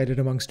hastily decided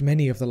amongst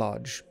many of the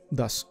lodge,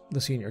 thus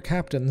the senior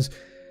captains,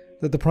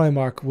 that the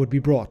Primarch would be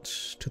brought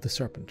to the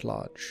Serpent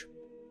Lodge.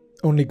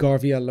 Only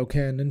Garviel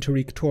Loken and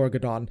Tariq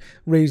Torgadon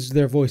raised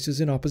their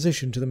voices in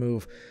opposition to the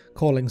move,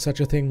 calling such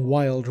a thing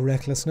wild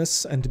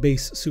recklessness and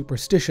base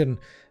superstition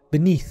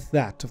beneath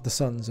that of the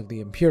Sons of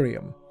the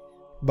Imperium.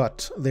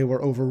 But they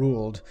were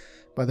overruled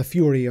by the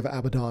fury of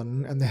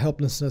Abaddon and the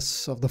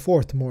helplessness of the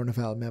 4th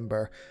Mournival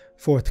member,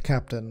 4th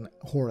Captain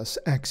Horus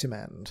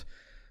Aximand,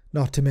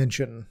 not to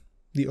mention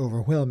the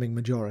overwhelming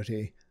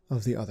majority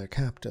of the other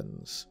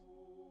captains.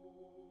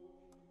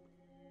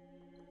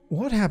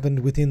 What happened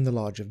within the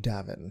Lodge of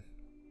Davin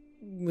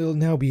will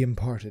now be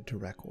imparted to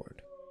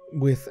record,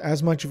 with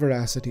as much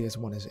veracity as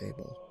one is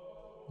able,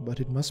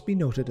 but it must be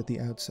noted at the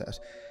outset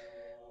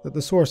that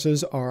the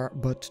sources are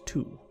but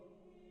two: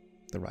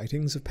 the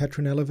writings of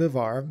Petronella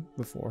Vivar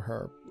before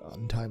her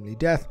untimely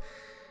death,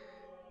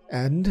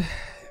 and,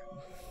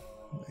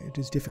 it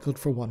is difficult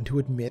for one to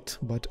admit,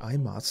 but I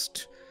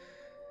must,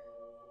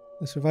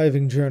 the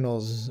surviving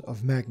journals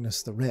of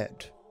Magnus the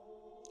Red,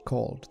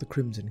 called the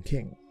Crimson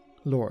King,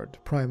 Lord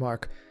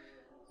Primarch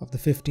of the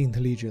 15th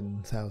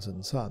Legion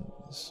Thousand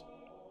Sons.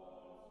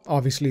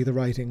 Obviously, the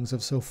writings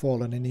of so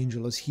fallen an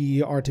angel as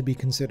he are to be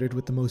considered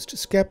with the most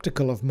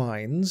skeptical of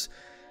minds,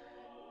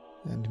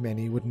 and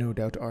many would no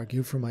doubt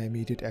argue for my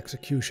immediate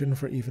execution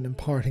for even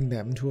imparting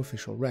them to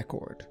official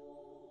record.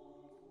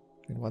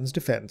 In one's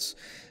defense,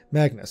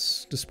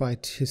 Magnus,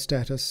 despite his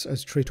status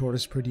as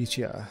Traitoris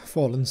Perdicia,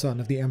 fallen son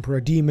of the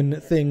Emperor Demon,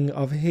 thing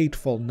of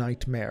hateful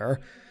nightmare,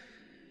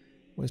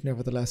 was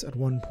nevertheless at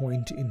one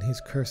point in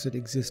his cursed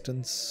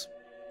existence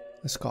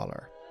a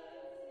scholar.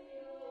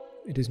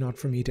 It is not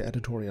for me to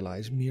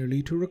editorialize,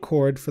 merely to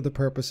record for the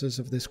purposes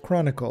of this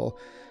chronicle,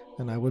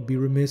 and I would be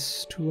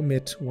remiss to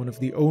omit one of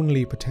the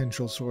only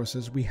potential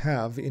sources we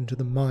have into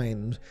the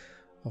mind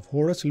of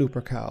Horus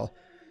Lupercal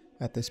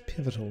at this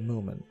pivotal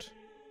moment.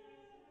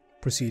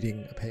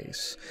 Proceeding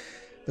apace,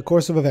 the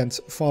course of events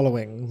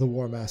following the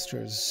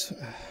Warmaster's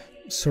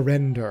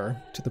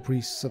surrender to the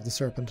priests of the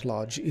Serpent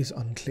Lodge is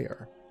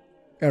unclear.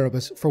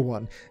 Erebus, for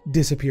one,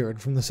 disappeared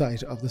from the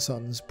sight of the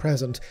Sons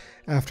present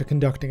after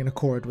conducting an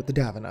accord with the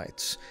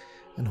Davinites,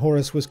 and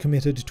Horus was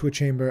committed to a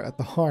chamber at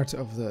the heart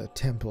of the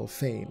Temple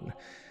Fane,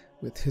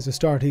 with his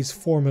Astartes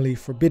formally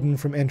forbidden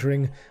from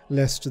entering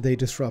lest they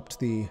disrupt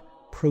the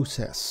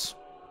process.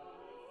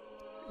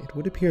 It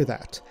would appear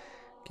that,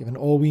 given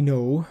all we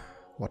know,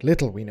 what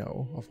little we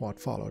know of what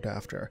followed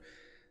after,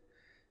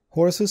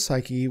 Horus's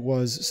psyche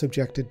was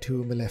subjected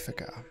to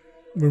malefica,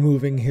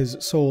 removing his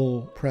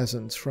soul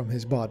presence from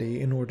his body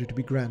in order to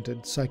be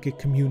granted psychic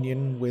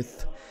communion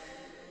with,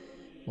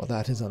 well,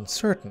 that is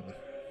uncertain.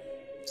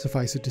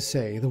 Suffice it to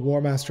say, the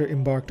Warmaster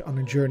embarked on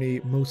a journey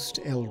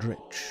most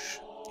eldritch,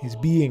 his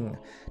being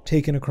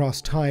taken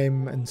across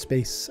time and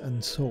space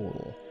and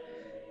soul.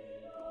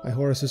 By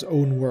Horus's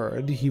own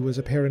word, he was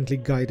apparently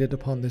guided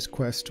upon this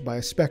quest by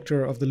a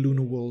spectre of the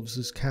Luna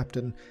Wolves'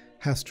 captain,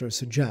 Hastur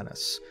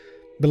Sejanus,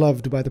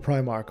 beloved by the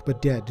Primarch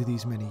but dead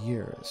these many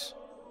years.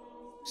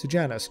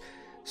 Sejanus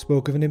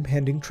spoke of an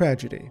impending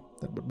tragedy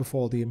that would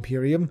befall the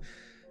Imperium,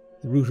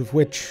 the root of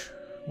which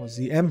was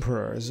the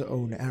Emperor's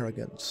own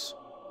arrogance.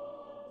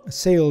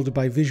 Assailed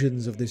by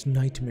visions of this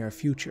nightmare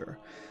future,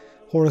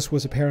 Horus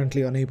was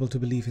apparently unable to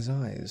believe his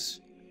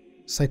eyes.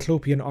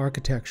 Cyclopean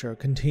architecture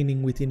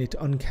containing within it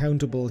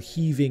uncountable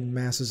heaving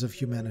masses of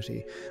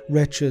humanity,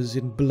 wretches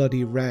in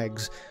bloody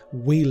rags,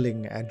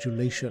 wailing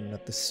adulation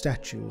at the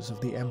statues of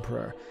the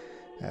Emperor,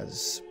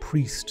 as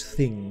priest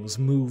things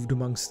moved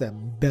amongst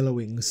them,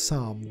 bellowing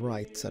psalm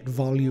rites at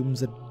volumes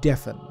that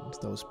deafened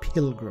those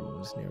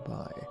pilgrims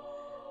nearby.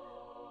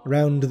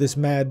 Around this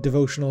mad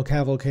devotional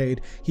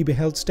cavalcade he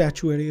beheld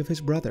statuary of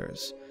his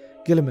brothers,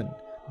 Guilliman,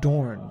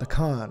 Dorn, the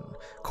Khan,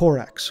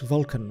 Corax,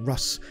 Vulcan,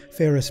 Russ,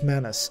 Ferus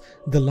Manus,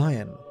 the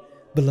Lion,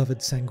 beloved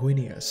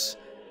Sanguinius,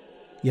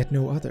 yet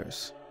no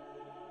others.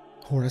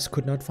 Horus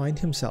could not find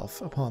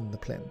himself upon the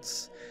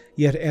plinths,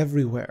 yet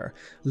everywhere,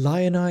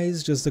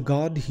 lionized as the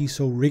god he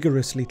so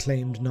rigorously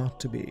claimed not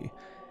to be,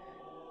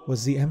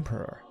 was the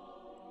Emperor.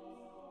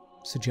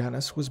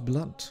 Sejanus was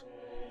blunt.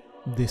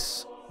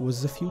 This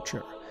was the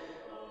future,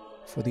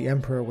 for the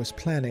Emperor was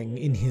planning,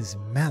 in his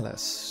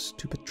malice,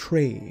 to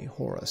betray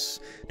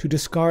Horus, to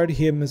discard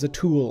him as a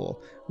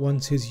tool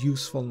once his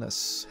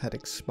usefulness had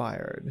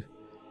expired.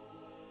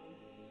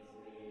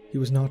 He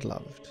was not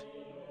loved.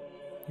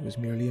 He was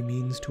merely a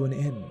means to an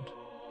end,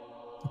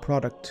 a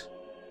product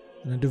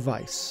and a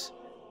device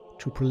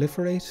to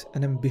proliferate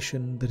an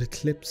ambition that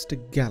eclipsed a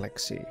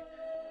galaxy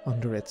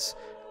under its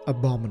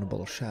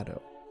abominable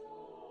shadow.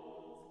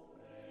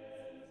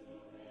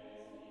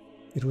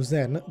 It was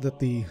then that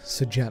the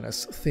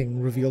Sejanus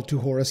thing revealed to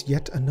Horus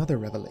yet another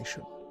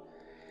revelation.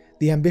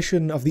 The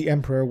ambition of the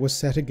Emperor was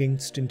set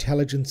against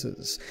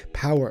intelligences,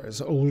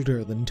 powers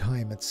older than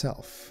time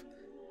itself.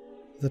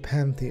 The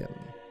Pantheon,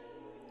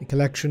 a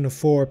collection of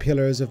 4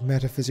 pillars of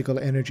metaphysical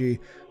energy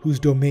whose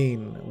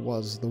domain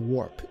was the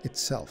warp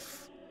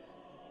itself.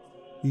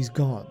 These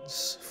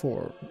gods,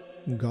 for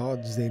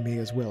gods they may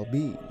as well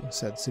be,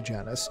 said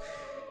Sejanus,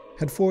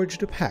 had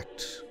forged a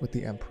pact with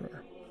the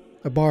Emperor,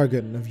 a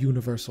bargain of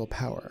universal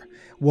power,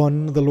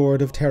 one the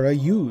Lord of Terra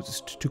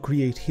used to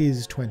create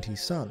his 20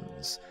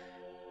 sons,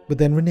 but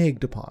then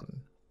reneged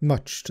upon,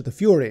 much to the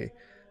fury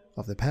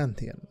of the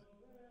Pantheon.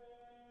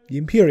 The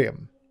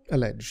Imperium,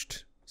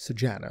 alleged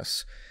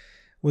Sejanus,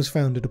 was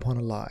founded upon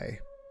a lie.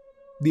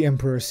 The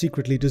Emperor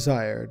secretly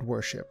desired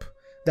worship.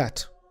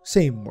 That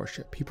same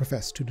worship he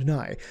professed to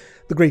deny.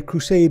 The Great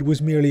Crusade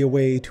was merely a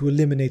way to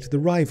eliminate the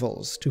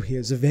rivals to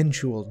his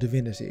eventual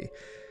divinity,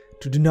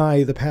 to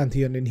deny the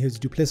Pantheon in his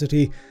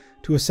duplicity,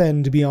 to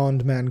ascend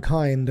beyond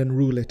mankind and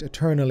rule it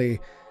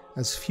eternally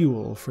as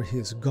fuel for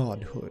his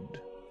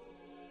godhood.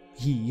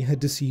 He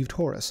had deceived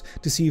Horus,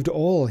 deceived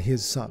all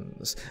his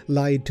sons,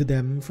 lied to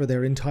them for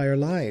their entire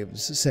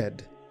lives,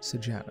 said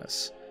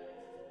Sejanus.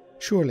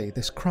 Surely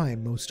this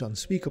crime most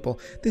unspeakable,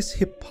 this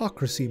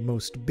hypocrisy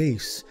most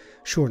base,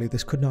 surely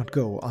this could not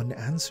go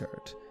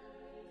unanswered.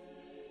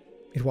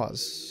 It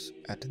was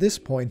at this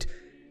point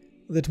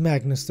that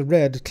Magnus the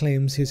Red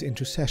claims his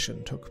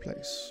intercession took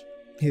place.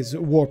 his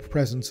warp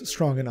presence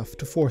strong enough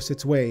to force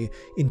its way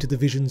into the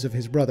visions of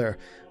his brother,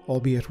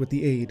 albeit with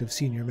the aid of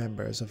senior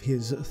members of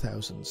his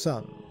 1,000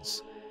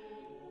 Sons.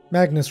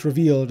 Magnus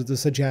revealed the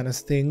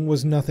Sejanus thing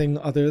was nothing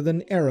other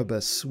than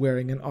Erebus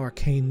wearing an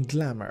arcane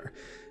glamour,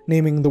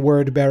 naming the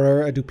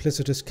word-bearer a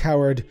duplicitous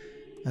coward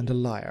and a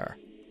liar.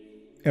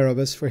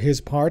 Erebus, for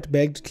his part,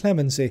 begged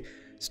clemency,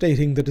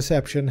 stating the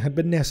deception had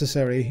been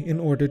necessary in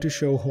order to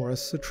show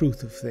Horus the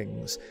truth of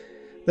things,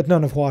 that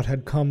none of what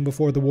had come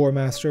before the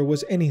Warmaster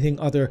was anything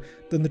other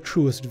than the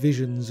truest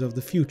visions of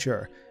the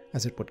future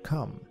as it would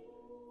come.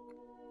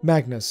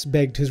 Magnus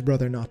begged his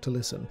brother not to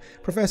listen,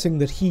 professing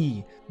that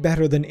he,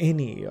 better than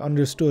any,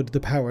 understood the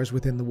powers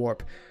within the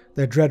warp,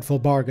 their dreadful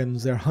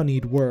bargains, their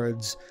honeyed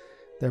words,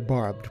 their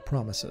barbed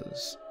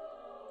promises.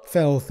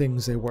 Fell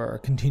things they were,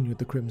 continued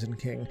the Crimson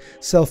King,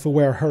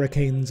 self-aware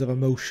hurricanes of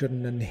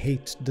emotion and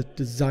hate that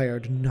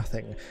desired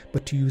nothing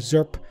but to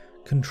usurp,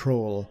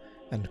 control,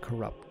 and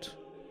corrupt.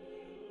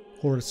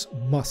 Horus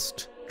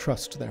must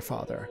trust their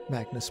father,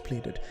 Magnus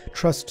pleaded.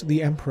 Trust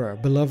the Emperor,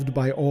 beloved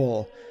by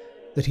all,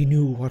 that he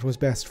knew what was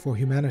best for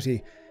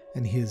humanity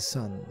and his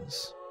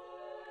sons.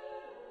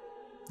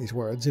 These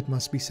words, it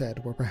must be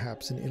said, were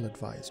perhaps an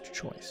ill-advised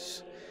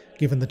choice,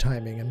 given the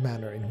timing and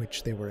manner in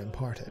which they were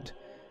imparted.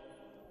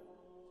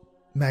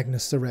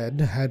 Magnus the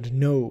Red had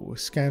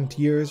scant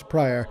years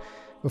prior,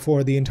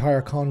 before the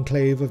entire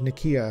conclave of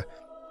Nicaea,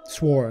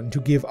 sworn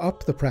to give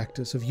up the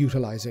practice of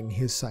utilizing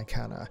his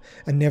psychana,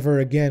 and never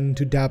again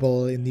to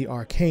dabble in the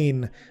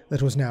arcane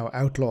that was now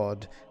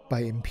outlawed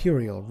by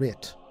imperial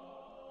writ.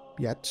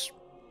 Yet,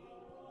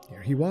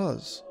 here he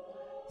was,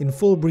 in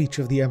full breach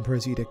of the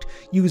Emperor's edict,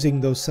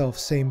 using those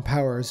self-same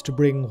powers to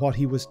bring what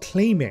he was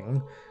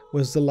claiming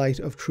was the light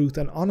of truth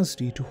and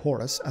honesty to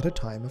Horus at a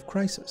time of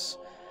crisis.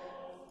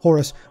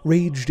 Horus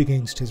raged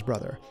against his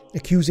brother,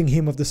 accusing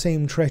him of the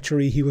same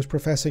treachery he was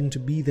professing to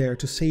be there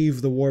to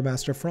save the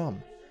Warmaster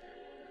from.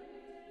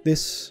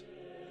 This,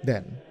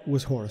 then,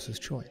 was Horus's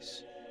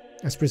choice,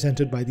 as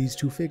presented by these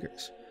two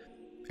figures.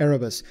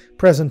 Erebus,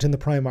 present in the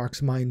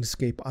Primarch's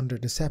mindscape under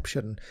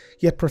deception,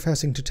 yet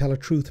professing to tell a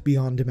truth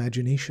beyond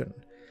imagination,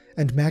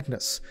 and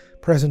Magnus,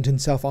 present in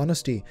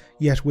self-honesty,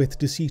 yet with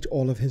deceit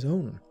all of his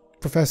own,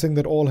 professing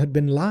that all had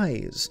been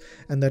lies,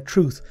 and that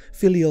truth,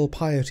 filial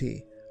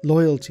piety,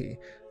 loyalty,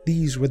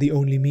 these were the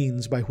only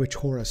means by which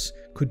Horus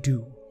could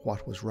do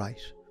what was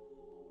right.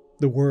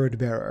 The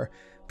Word-bearer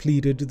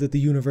pleaded that the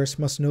universe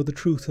must know the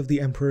truth of the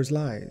Emperor's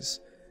lies,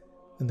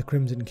 and the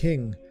Crimson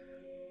King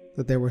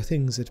that there were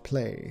things at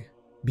play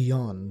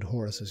beyond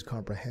Horus's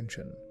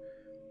comprehension,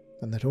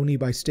 and that only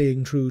by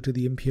staying true to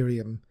the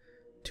Imperium,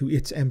 to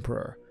its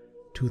Emperor,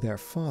 to their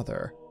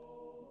father,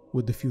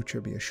 would the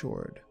future be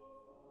assured.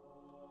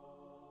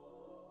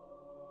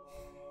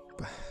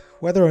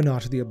 Whether or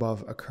not the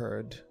above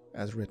occurred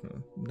as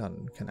written,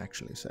 none can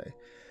actually say.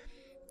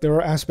 There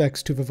are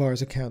aspects to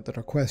Vivar's account that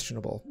are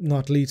questionable,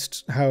 not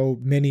least how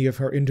many of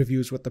her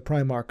interviews with the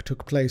Primarch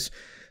took place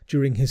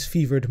during his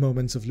fevered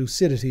moments of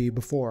lucidity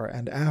before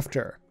and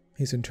after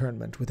his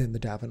internment within the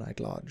Davinite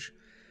Lodge.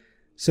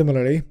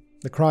 Similarly,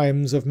 the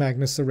crimes of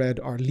Magnus the Red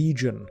are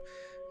legion,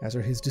 as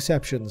are his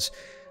deceptions,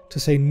 to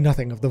say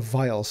nothing of the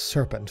vile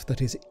serpent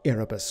that is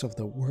Erebus of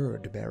the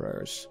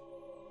Word-bearers.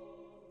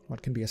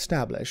 What can be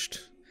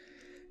established,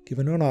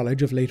 given our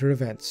knowledge of later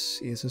events,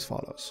 is as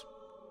follows.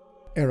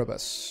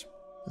 Erebus,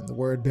 and the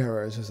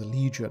Word-bearers as a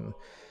legion,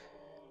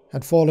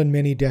 had fallen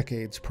many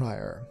decades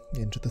prior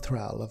into the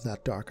thrall of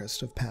that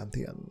darkest of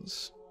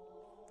pantheons,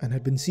 and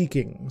had been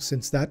seeking,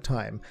 since that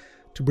time,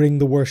 to bring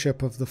the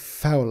worship of the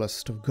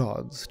foulest of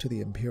gods to the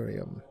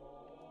Imperium.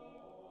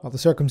 While the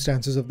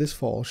circumstances of this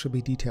fall shall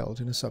be detailed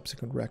in a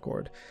subsequent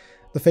record,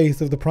 the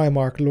faith of the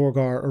Primarch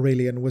Lorgar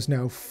Aurelian was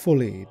now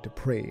fully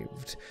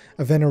depraved,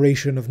 a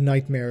veneration of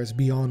nightmares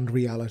beyond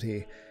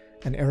reality,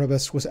 and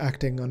Erebus was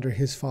acting under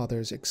his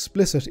father's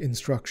explicit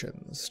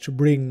instructions to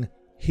bring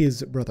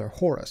his brother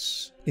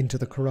Horus into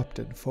the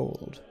corrupted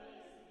fold.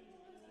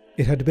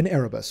 It had been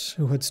Erebus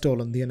who had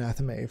stolen the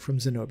anathema from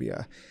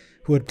Zenobia,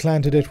 who had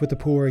planted it with the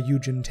poor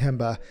Eugen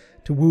Temba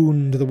to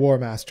wound the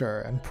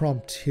Warmaster and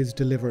prompt his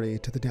delivery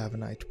to the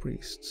Davinite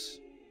priests.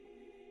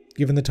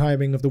 Given the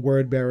timing of the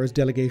Word-bearer's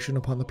delegation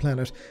upon the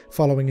planet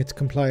following its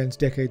compliance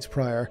decades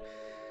prior,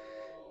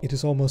 it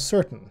is almost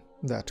certain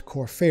that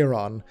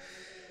Corphaeron,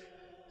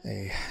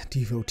 a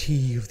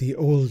devotee of the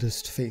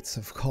oldest faiths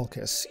of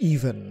Colchis,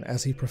 even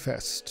as he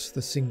professed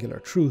the singular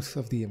truth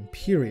of the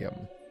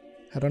Imperium,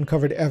 had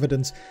uncovered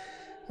evidence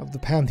of the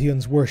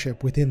Pantheon's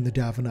worship within the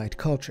Davinite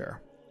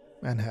culture,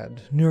 and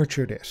had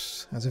nurtured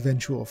it as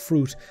eventual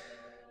fruit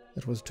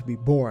that was to be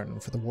born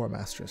for the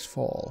Warmaster's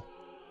fall.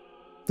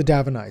 The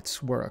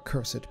Davinites were a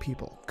cursed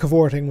people,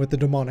 cavorting with the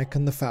demonic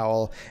and the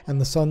foul, and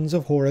the sons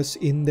of Horus,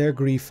 in their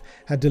grief,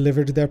 had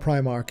delivered their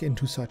Primarch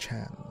into such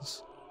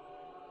hands.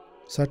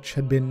 Such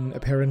had been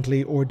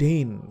apparently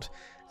ordained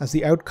as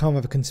the outcome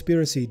of a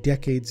conspiracy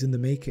decades in the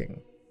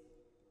making.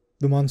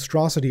 The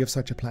monstrosity of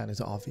such a plan is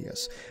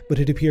obvious, but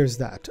it appears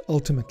that,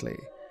 ultimately,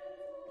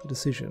 the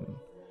decision,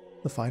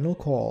 the final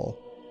call,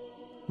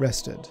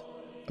 rested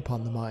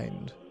upon the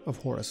mind of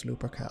Horus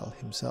Lupercal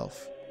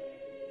himself.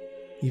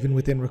 Even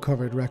within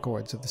recovered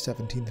records of the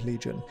 17th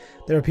Legion,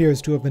 there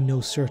appears to have been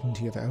no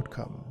certainty of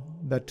outcome,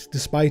 that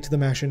despite the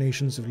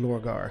machinations of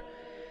Lorgar,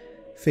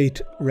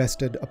 fate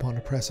rested upon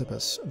a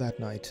precipice that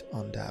night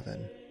on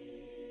Davin.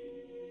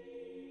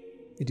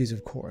 It is,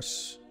 of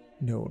course,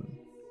 known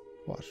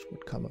what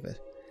would come of it.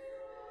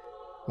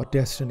 What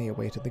destiny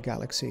awaited the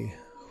galaxy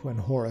when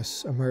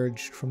Horus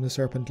emerged from the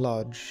Serpent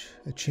Lodge,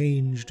 a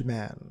changed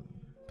man,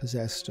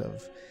 possessed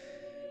of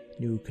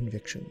new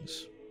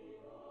convictions.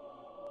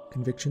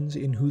 Convictions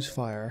in whose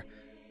fire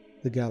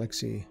the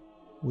galaxy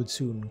would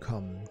soon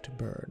come to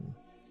burn.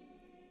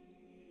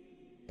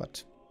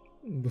 But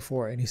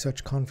before any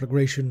such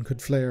conflagration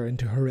could flare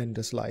into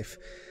horrendous life,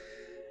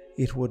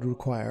 it would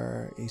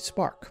require a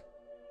spark.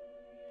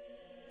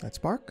 That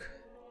spark?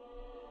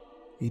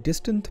 A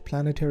distant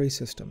planetary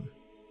system,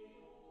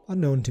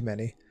 unknown to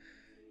many,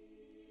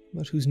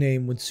 but whose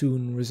name would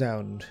soon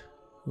resound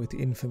with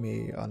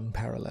infamy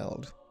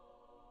unparalleled.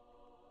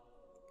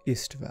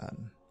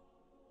 Istvan.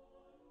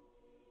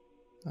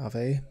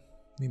 Ave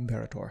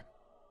Imperator.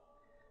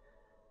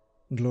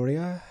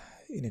 Gloria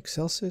in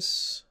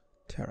excelsis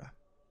terra.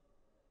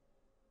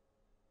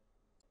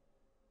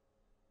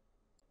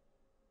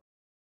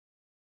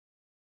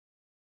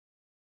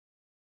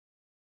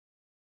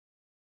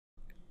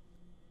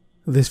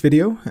 This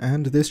video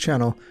and this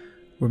channel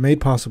were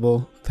made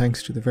possible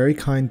thanks to the very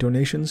kind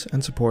donations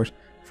and support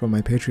from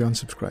my Patreon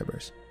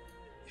subscribers.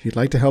 If you'd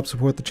like to help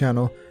support the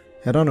channel,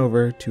 head on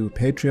over to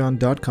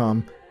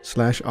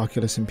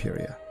patreon.com/Oculus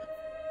Imperia.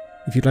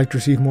 If you'd like to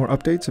receive more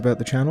updates about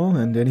the channel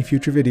and any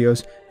future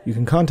videos, you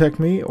can contact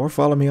me or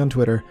follow me on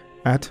Twitter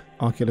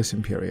 @Oculus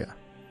Imperia.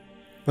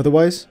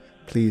 Otherwise,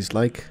 please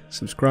like,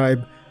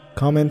 subscribe,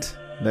 comment,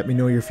 let me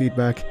know your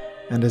feedback,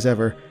 and as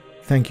ever,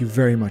 thank you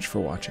very much for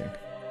watching.